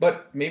he?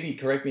 But maybe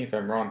correct me if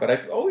I'm wrong. But I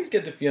always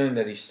get the feeling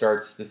that he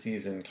starts the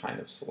season kind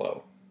of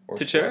slow or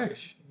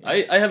sluggish.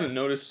 I haven't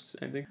noticed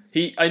anything.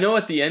 I know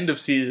at the end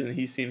of season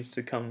he seems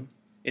to come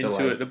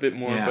into it a bit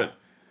more, but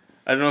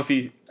I don't know if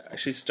he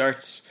actually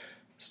starts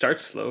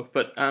slow.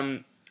 But I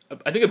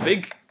think a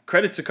big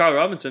credit to Carl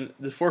Robinson,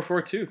 the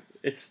 4-4-2.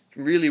 It's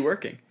really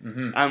working.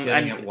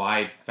 Getting it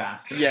wide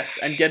faster. Yes,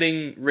 and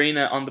getting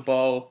Reyna on the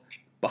ball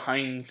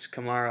behind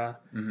Kamara.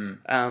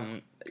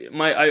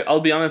 I'll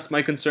be honest,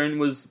 my concern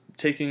was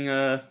taking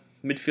a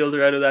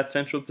midfielder out of that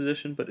central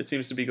position, but it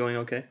seems to be going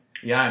okay.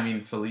 Yeah, I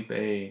mean,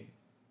 Felipe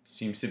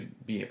seems to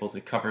be able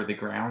to cover the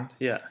ground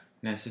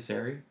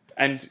necessary.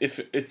 And if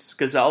it's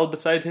Gazal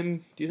beside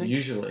him, do you think?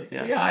 Usually.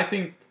 Yeah, I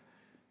think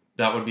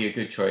that would be a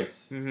good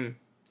choice.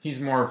 He's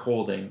more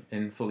holding,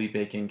 and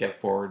Felipe can get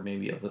forward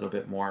maybe a little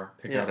bit more,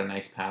 pick out a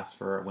nice pass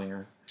for a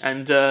winger.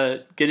 And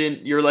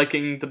you're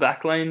liking the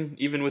back line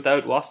even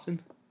without Waston?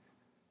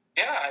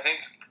 Yeah, I think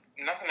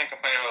nothing to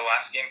complain about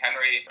last game,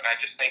 Henry. I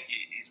just think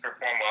he's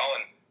performed well,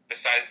 and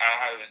besides, I don't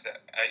know, it was an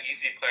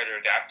easy player to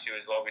adapt to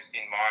as well. We've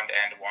seen Mond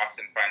and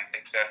Watson find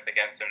success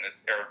against him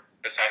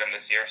beside him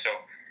this year, so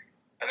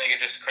I think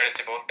it's just credit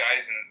to both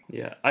guys. And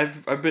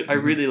I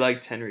really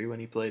liked Henry when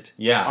he played.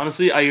 Yeah,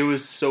 honestly, I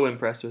was so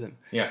impressed with him.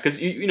 Yeah, because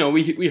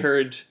we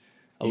heard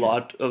a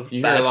lot of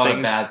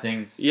bad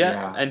things.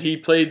 Yeah, and he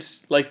played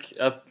like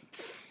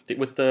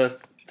with the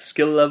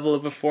skill level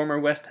of a former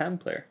West Ham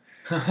player.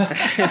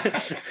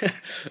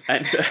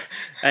 and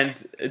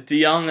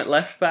De Jong at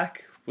left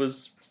back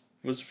was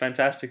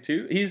fantastic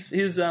too.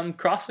 His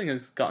crossing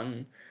has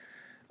gotten.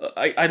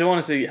 I don't want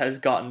to say has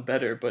gotten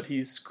better, but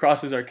his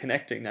crosses are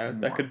connecting now.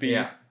 That could be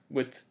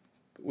with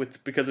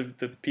because of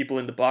the people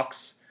in the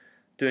box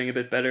doing a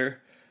bit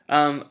better.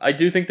 I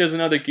do think there's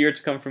another gear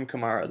to come from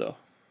Kamara though.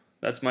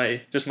 That's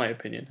my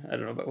opinion. I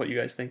don't know about what you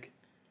guys think.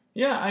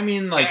 Yeah, I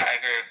mean, I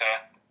agree with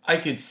that. I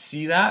could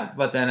see that,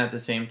 but then at the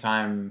same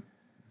time,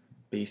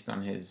 based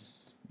on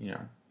his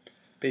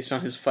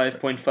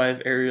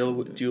 5.5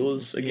 aerial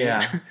duels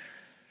again.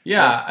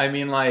 Yeah. I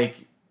mean,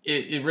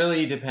 it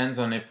really depends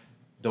on if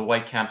the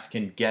Whitecaps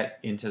can get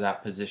into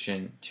that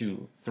position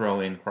to throw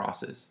in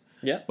crosses.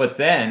 Yeah. But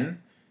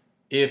then,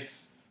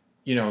 if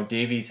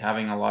Davies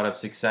having a lot of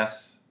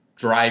success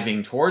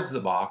driving towards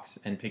the box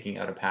and picking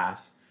out a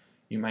pass,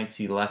 you might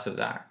see less of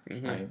that,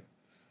 right?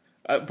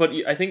 But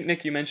I think,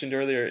 Nick, you mentioned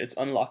earlier it's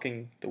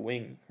unlocking the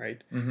wing,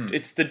 right?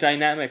 It's the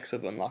dynamics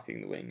of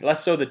unlocking the wing.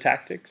 Less so the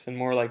tactics and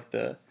more like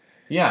the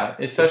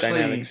especially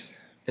dynamics.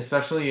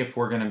 especially if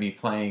we're going to be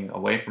playing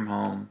away from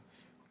home,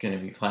 going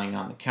to be playing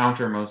on the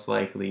counter most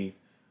likely.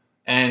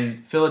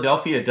 And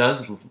Philadelphia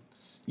does,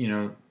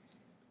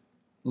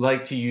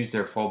 like to use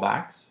their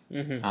fullbacks.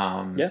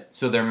 Yeah.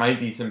 So there might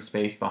be some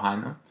space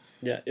behind them.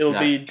 Yeah, it'll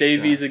be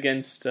Davies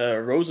against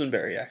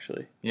Rosenberry,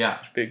 actually.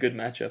 Yeah. Should be a good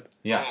matchup.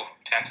 Yeah. Ooh,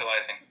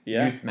 tantalizing.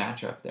 Yeah. Youth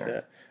matchup there.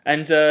 Yeah.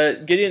 And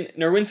Gideon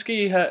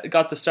Nerwinski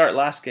got the start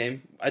last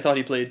game. I thought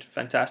he played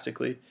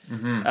fantastically.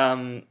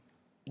 Mm-hmm.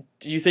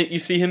 Do you think you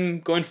see him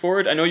going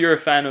forward? I know you're a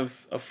fan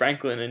of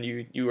Franklin, and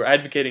you were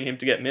advocating him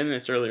to get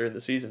minutes earlier in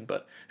the season.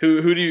 But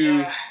who do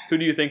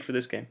you think for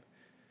this game?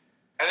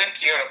 I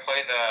think you got to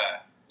play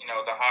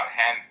the hot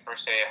hand per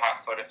se,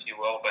 hot foot if you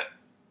will. But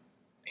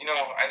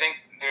I think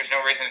there's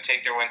no reason to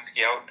take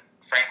Nerwinski out.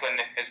 Franklin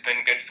has been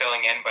good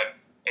filling in, but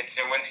it's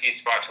Nerwinski's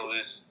spot to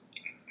lose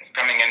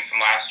coming in from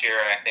last year,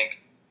 and I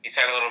think he's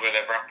had a little bit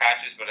of rough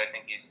patches, but I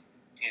think he's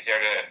there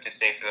to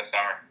stay for the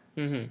summer.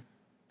 Mm-hmm.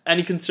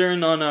 Any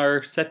concern on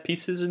our set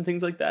pieces and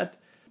things like that?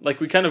 Like,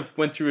 we kind of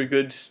went through a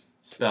good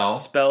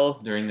spell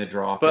during the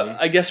draw but phase.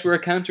 I guess we're a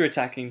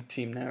counter-attacking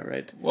team now,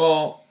 right?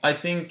 Well, I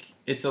think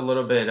it's a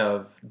little bit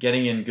of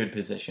getting in good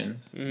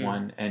positions,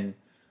 one, and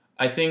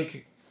I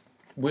think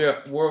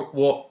we're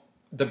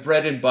the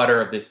bread and butter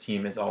of this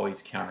team is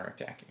always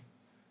counterattacking.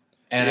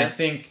 And I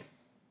think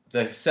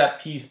the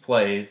set piece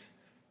plays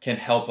can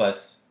help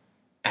us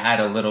add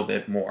a little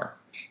bit more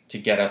to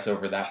get us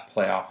over that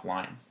playoff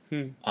line.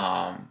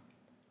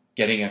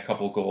 Getting a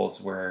couple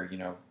goals where,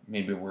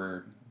 maybe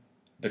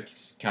the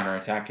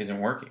counterattack isn't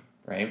working,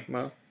 right?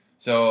 Well,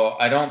 so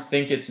I don't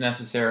think it's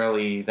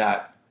necessarily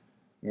that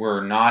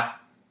we're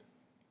not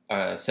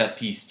a set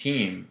piece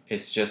team.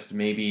 It's just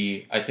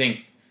maybe, I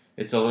think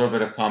it's a little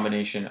bit of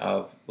combination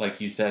of, like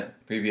you said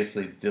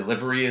previously, the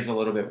delivery is a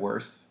little bit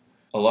worse.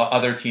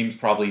 Other teams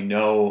probably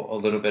know a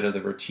little bit of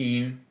the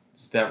routines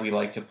that we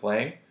like to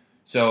play.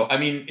 So, I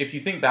mean, if you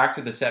think back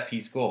to the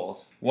set-piece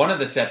goals, one of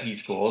the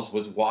set-piece goals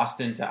was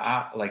Waston to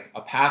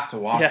a pass to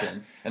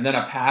Waston, and then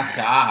a pass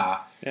to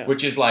Aha,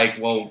 which is like,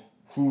 well,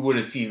 who would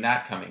have seen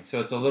that coming?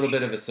 So it's a little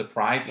bit of a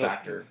surprise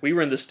factor. We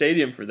were in the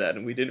stadium for that,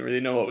 and we didn't really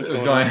know what was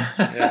going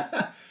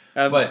on.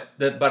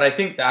 But I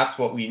think that's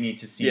what we need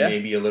to see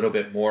maybe a little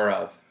bit more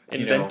of.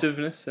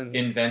 Inventiveness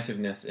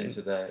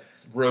into the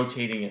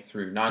rotating it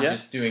through, not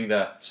just doing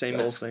the same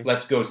old thing.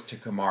 Let's go to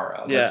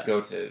Kamara. Let's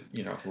go to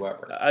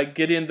whoever.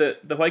 Gideon,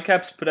 the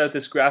Whitecaps put out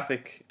this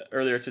graphic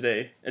earlier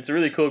today. It's a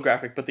really cool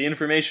graphic, but the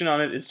information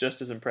on it is just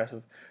as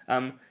impressive.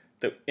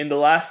 In the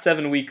last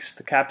 7 weeks,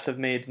 the Caps have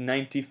made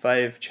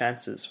 95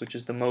 chances, which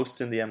is the most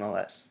in the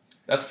MLS.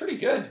 That's pretty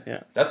good.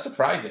 Yeah, that's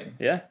surprising.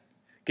 Yeah,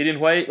 Gideon,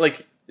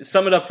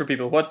 sum it up for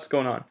people. What's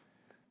going on?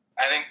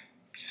 I think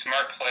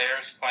smart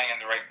players playing in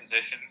the right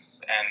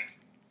positions and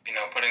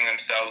putting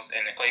themselves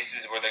in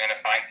places where they're going to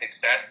find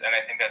success, and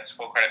I think that's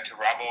full credit to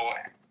Robbo.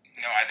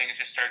 I think it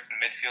just starts in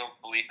the midfield.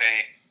 Felipe,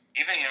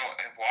 even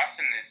if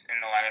Waston is in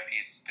the lineup,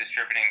 he's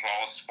distributing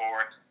balls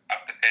forward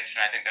up the pitch,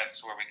 and I think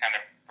that's where we kind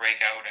of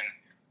break out. And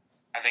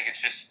I think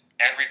it's just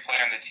every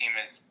player on the team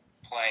is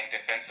playing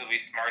defensively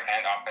smart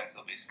and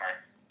offensively smart.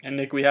 And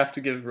Nick, we have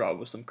to give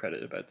Robbo some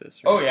credit about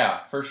this. Right? Oh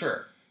yeah, for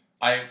sure.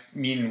 I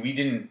mean, we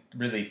didn't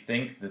really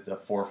think that the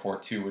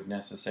 4-4-2 would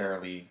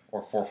necessarily,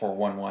 or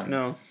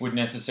 4-4-1-1 would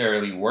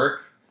necessarily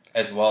work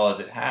as well as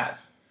it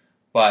has.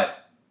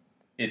 But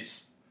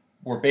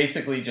we're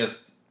basically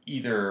just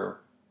either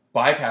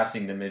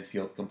bypassing the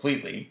midfield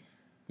completely,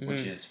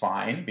 which is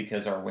fine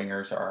because our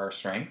wingers are our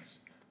strengths,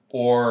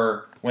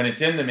 or when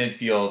it's in the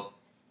midfield,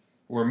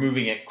 we're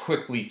moving it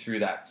quickly through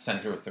that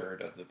center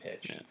third of the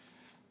pitch. Yeah.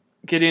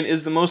 Gideon,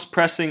 is the most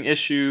pressing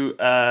issue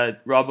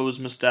Robbo's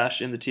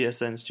mustache in the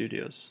TSN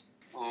studios?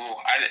 Ooh,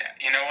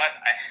 you know what?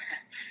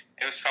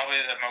 It was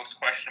probably the most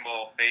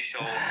questionable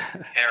facial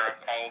hair of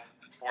all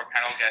 4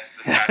 panel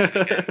guests this past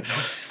weekend. So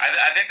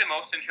I think the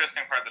most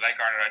interesting part that I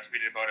garnered, I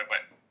tweeted about it,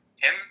 but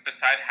him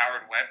beside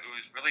Howard Webb, it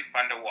was really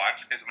fun to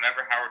watch because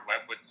whenever Howard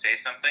Webb would say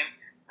something,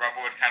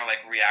 Robbo would kind of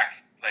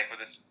react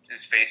with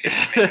his face, he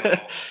would make a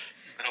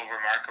little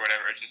remark or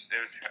whatever. It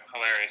was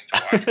hilarious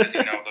to watch because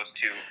those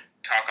two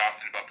talk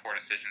often about poor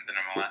decisions in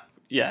MLS.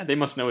 Yeah, they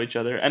must know each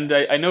other. And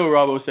I know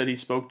Robbo said he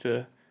spoke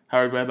to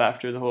Howard Webb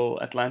after the whole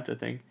Atlanta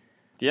thing.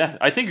 Yeah,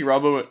 I think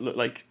Robbo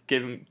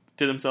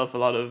did himself a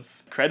lot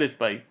of credit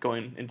by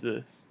going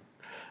into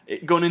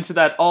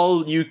that all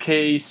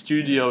UK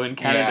studio in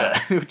Canada,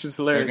 which is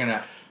hilarious. They're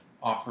gonna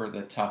offer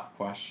the tough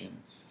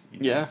questions.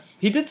 Yeah,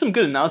 he did some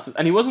good analysis,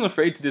 and he wasn't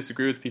afraid to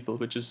disagree with people,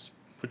 which is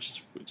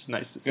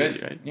nice to see,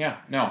 right? Yeah,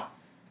 no,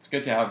 it's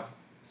good to have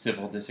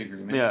civil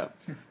disagreement. Yeah,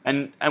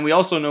 and we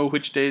also know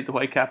which day the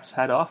Whitecaps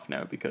had off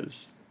now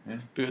because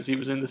he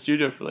was in the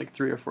studio for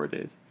 3 or 4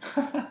 days.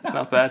 It's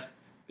not bad.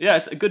 Yeah,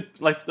 it's a good.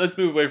 Let's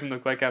move away from the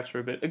Whitecaps for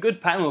a bit. A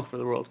good panel for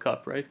the World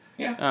Cup, right?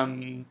 Yeah.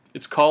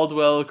 It's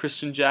Caldwell,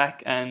 Christian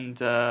Jack,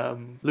 and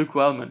Luke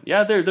Wellman.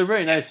 Yeah, they're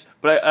very nice.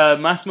 But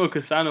Massimo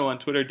Cassano on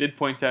Twitter did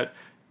point out,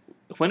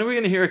 when are we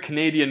going to hear a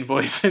Canadian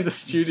voice in the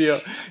studio?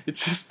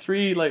 It's just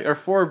 3 or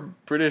 4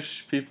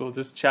 British people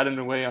just chatting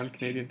away on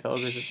Canadian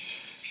television.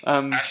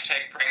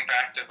 Hashtag bring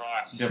back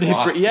DeVos.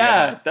 DeVos,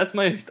 yeah, that's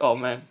my. Oh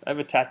man, I have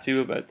a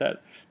tattoo about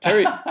that.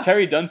 Terry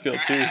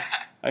Dunfield too.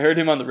 I heard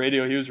him on the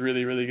radio. He was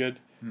really, really good.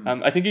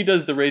 I think he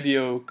does the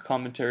radio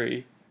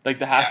commentary, like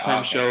the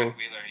halftime show With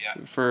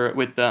Wheeler,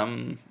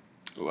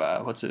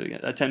 with what's it again?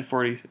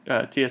 1040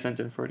 TSN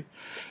 1040.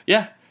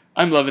 Yeah,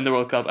 I'm loving the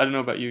World Cup. I don't know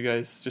about you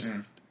guys. Just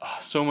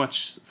so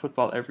much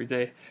football every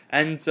day,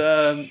 and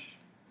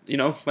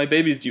my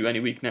baby's due any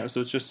week now,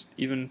 so it's just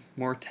even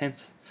more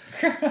tense.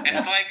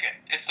 It's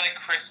like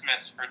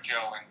Christmas for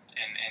Joe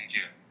in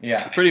June.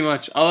 Yeah. Pretty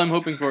much. All I'm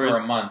hoping for is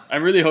a month.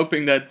 I'm really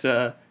hoping that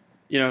the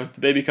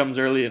baby comes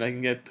early and I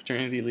can get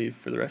paternity leave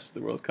for the rest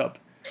of the World Cup.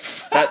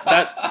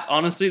 That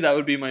honestly, that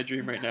would be my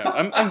dream right now.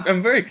 I'm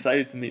very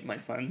excited to meet my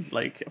son,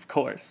 like, of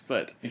course,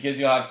 but Because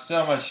you'll have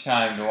so much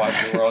time to watch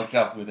the World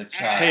Cup with a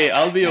child. hey,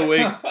 I'll be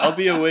awake. I'll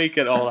be awake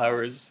at all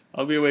hours.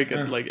 I'll be awake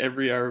at like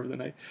every hour of the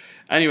night.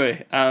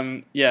 Anyway,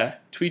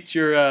 tweet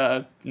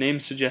your name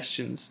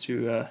suggestions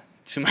to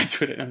my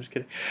Twitter. No, I'm just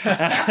kidding.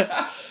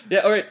 Yeah,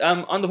 all right.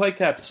 On the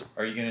Whitecaps,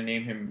 Are you going to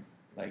name him,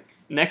 like,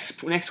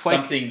 next white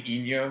something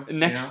Eno?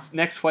 next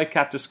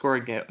Whitecap to score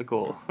a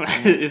goal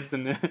is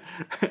the.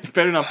 It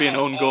better not be an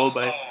own goal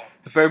by.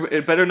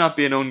 It better not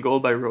be an own goal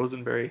by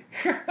Rosenberry.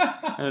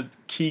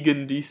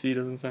 Keegan DC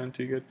doesn't sound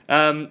too good.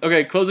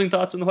 Okay, closing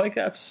thoughts on the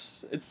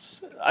Whitecaps.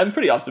 I'm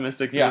pretty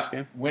optimistic for this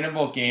game.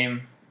 Winnable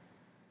game.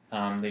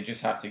 They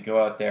just have to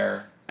go out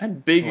there,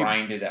 And big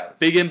grind it out.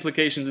 big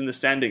implications in the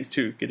standings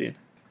too, Gideon.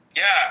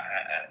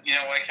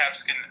 Yeah,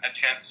 Whitecaps get a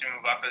chance to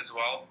move up as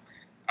well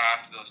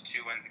after those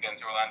 2 wins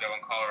against Orlando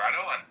and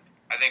Colorado. And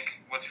I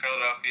think with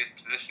Philadelphia's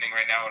positioning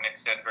right now, Nick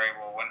said very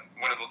well,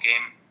 winnable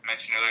game.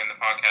 Mentioned earlier in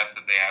the podcast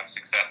that they have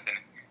success in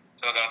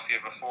Philadelphia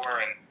before,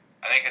 and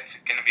I think it's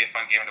going to be a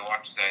fun game to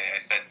watch, as I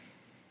said.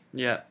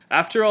 Yeah.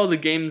 After all the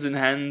games in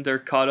hand are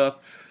caught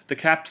up, the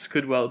Caps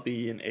could well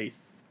be in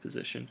 8th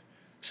position.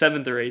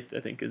 7th or 8th, I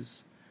think,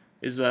 is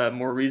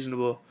more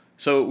reasonable.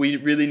 So we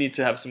really need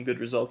to have some good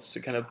results to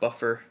kind of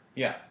buffer.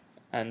 Yeah.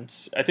 And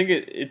I think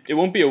it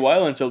won't be a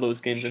while until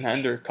those games in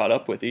hand are caught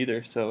up with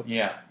either. So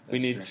Yeah. we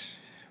need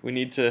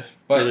to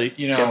But, really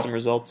get some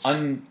results.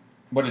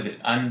 What is it?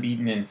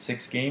 Unbeaten in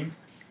 6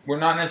 games? We're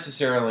not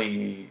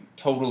necessarily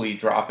totally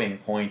dropping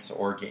points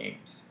or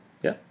games.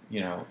 Yeah.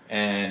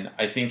 And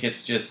I think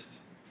it's just,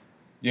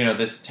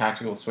 this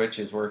tactical switch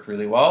has worked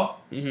really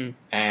well. Mm-hmm.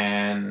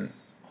 And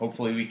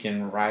hopefully we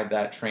can ride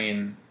that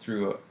train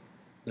through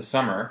the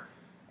summer.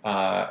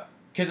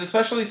 Because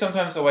especially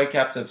sometimes the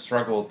Whitecaps have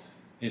struggled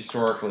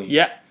historically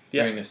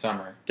during the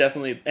summer.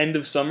 Definitely. End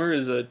of summer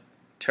is a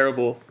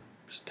terrible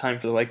time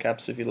for the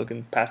Whitecaps if you look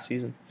in past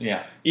seasons.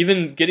 Yeah.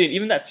 Even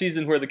that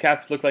season where the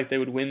Caps looked like they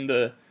would win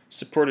the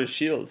Supporters'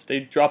 Shield, they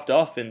dropped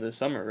off in the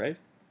summer, right?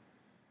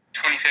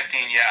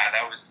 2015,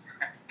 that was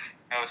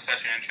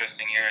such an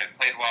interesting year. It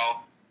played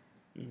well.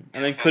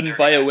 And then couldn't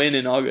buy a win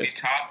in Be August.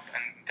 top,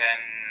 and then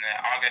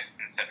August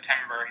and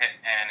September hit,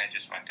 and it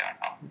just went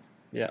downhill.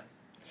 Yeah.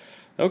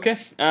 Okay.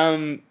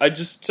 I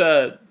just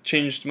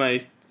changed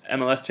my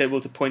MLS table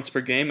to points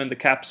per game, and the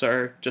Caps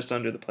are just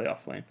under the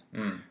playoff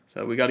lane.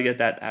 So we got to get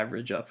that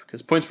average up,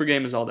 because points per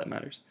game is all that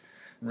matters.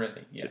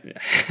 Really? Yeah.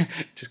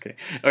 Just kidding.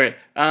 All right.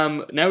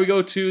 Now we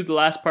go to the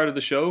last part of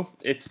the show.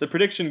 It's the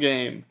prediction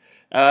game.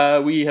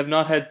 We have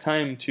not had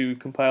time to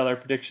compile our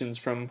predictions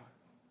from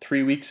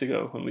 3 weeks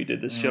ago when we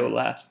did this show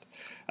last.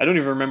 I don't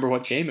even remember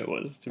what game it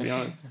was, to be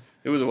honest.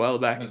 It was a while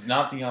back. It was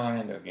not the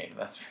Orlando game,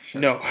 that's for sure.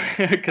 No.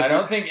 I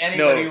don't think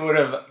anybody would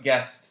have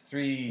guessed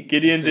 3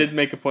 Gideon assists. did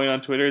make a point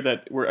on Twitter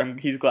that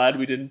he's glad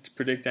we didn't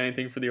predict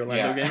anything for the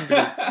Orlando game,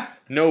 because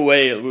no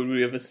way would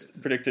we have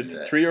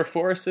predicted 3 or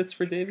 4 assists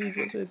for Davies,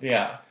 was it?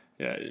 Yeah.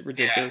 Yeah,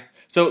 ridiculous.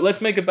 So let's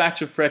make a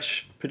batch of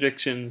fresh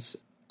predictions,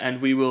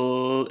 and we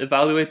will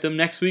evaluate them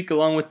next week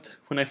along with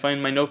when I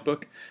find my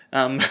notebook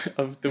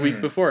of the week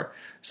before.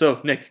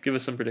 So, Nick, give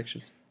us some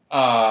predictions.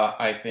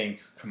 I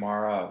think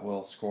Kamara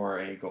will score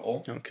a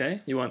goal.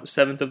 Okay. You want the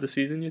 7th of the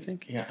season, you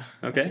think? Yeah.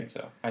 Okay. I think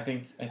so. I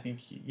think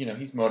he,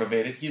 he's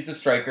motivated. He's the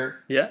striker.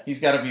 Yeah. He's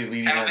got to be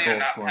leading our Penalty or goal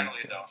not scoring.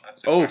 penalty, though?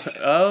 That's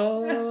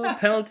the question.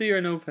 Penalty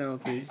or no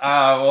penalty?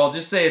 Well,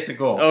 just say it's a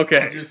goal.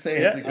 Okay. Just say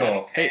it's a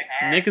goal. Hey,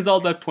 Nick is all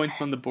about points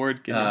on the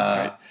board. Gideon,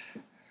 right?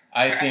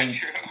 I think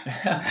True.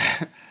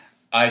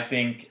 I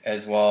think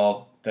as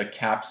well the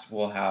Caps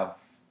will have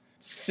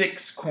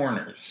 6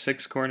 corners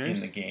 6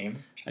 corners. in the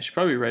game. I should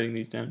probably be writing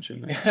these down,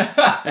 shouldn't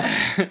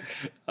I?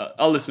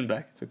 I'll listen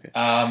back. It's okay.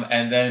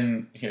 And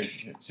then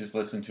just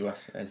listen to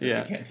us as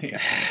Yeah. we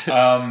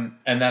can.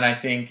 And then I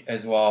think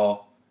as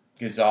well,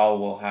 Gazal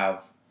will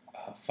have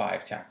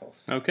 5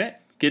 tackles. Okay.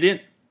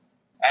 Gideon.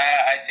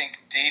 I think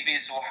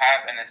Davies will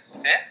have an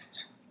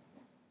assist.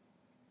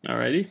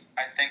 Alrighty.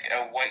 I think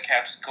a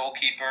Whitecaps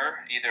goalkeeper,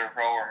 either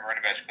Rowe or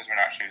Mrnjavac, because we're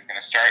not sure who's going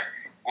to start,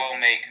 will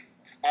make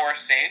 4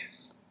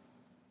 saves.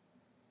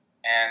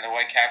 And the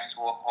Whitecaps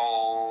will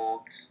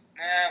hold,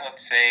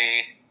 let's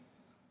say,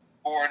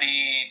 40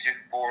 to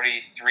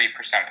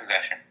 43%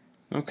 possession.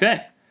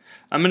 Okay.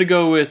 I'm going to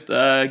go with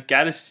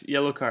Gaddis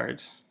yellow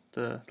card,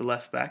 the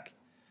left back.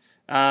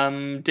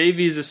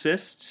 Davies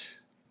assist.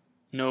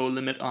 no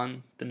limit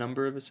on the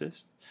number of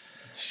assists.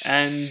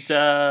 And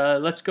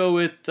let's go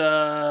with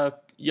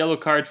yellow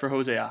card for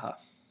Jose Aja.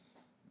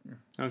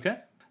 Okay.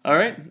 All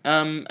right.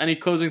 Any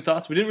closing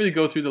thoughts? We didn't really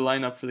go through the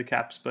lineup for the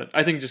Caps, but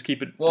I think just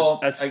keep it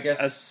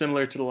as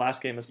similar to the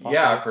last game as possible.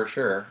 Yeah, for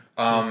sure.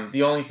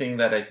 The only thing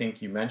that I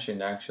think you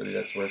mentioned, actually,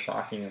 that's worth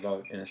talking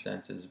about in a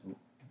sense is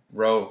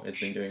Rowe has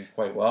been doing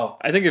quite well.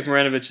 I think if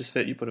Marinovic is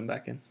fit, you put him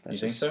back in. You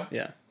think so?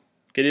 Yeah.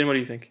 Gideon, what do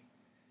you think?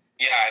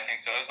 Yeah, I think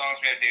so. As long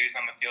as we have Davies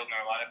on the field and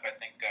Arlonic, I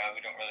think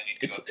we don't really need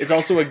to It's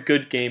also a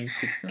good game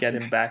to get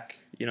him back,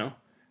 you know?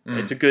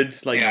 It's a good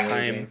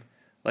time. Game.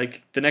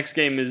 Like, the next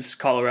game is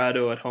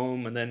Colorado at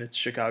home, and then it's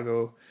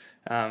Chicago.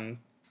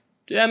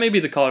 Maybe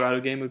the Colorado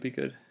game would be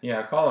good.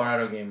 Yeah,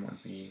 Colorado game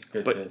would be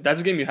good. But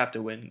that's a game you have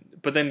to win.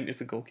 But then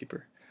it's a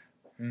goalkeeper.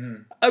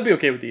 Mm-hmm. I'd be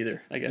okay with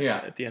either, I guess,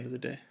 at the end of the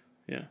day.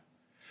 Yeah.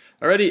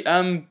 Alrighty,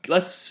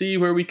 let's see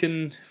where we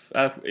can,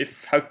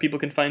 how people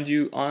can find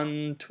you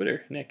on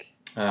Twitter, Nick.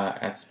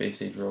 At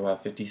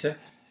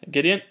SpaceAgeRobot56.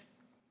 Gideon?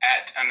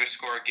 At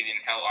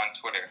 _Gideon Hell on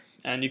Twitter.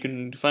 And you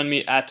can find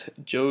me at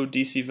Joe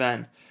DC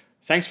Van.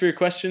 Thanks for your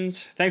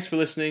questions. Thanks for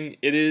listening.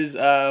 It is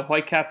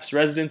Whitecaps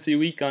residency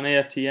week on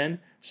AFTN,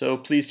 so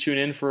please tune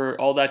in for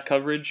all that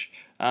coverage.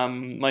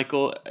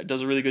 Michael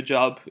does a really good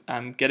job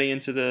getting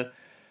into the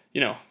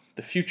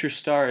future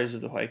stars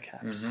of the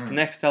Whitecaps. Mm-hmm. The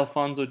next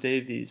Alphonso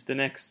Davies. The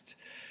next...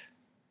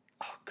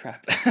 Oh,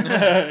 crap.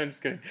 I'm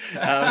just kidding.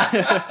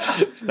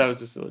 That was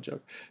just a little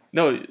joke.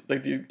 No,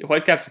 like the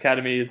Whitecaps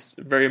Academy is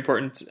very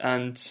important,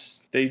 and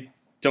they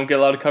don't get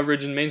a lot of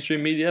coverage in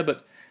mainstream media,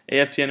 but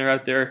AFTN are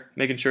out there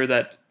making sure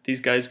that these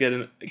guys get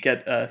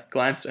a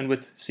glance, and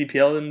with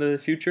CPL in the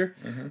future,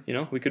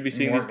 we could be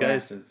seeing More these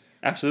guys. glances.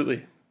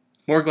 Absolutely.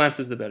 More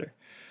glances, the better.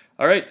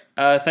 All right.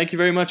 Thank you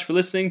very much for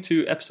listening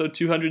to episode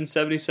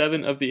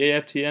 277 of the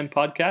AFTN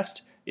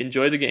podcast.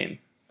 Enjoy the game.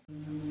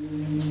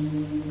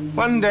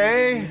 One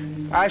day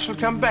I shall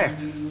come back.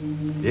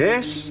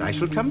 Yes, I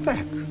shall come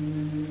back.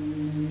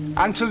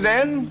 Until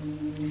then,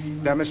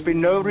 there must be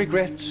no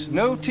regrets,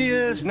 no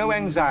tears, no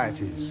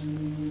anxieties.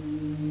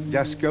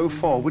 Just go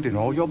forward in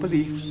all your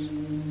beliefs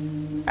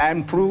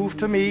and prove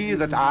to me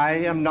that I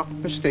am not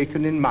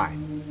mistaken in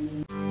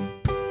mine.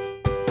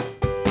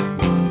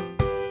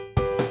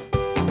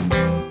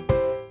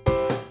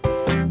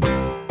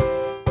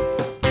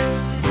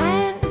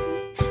 10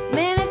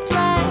 minutes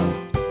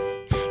left.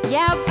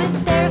 Yeah, but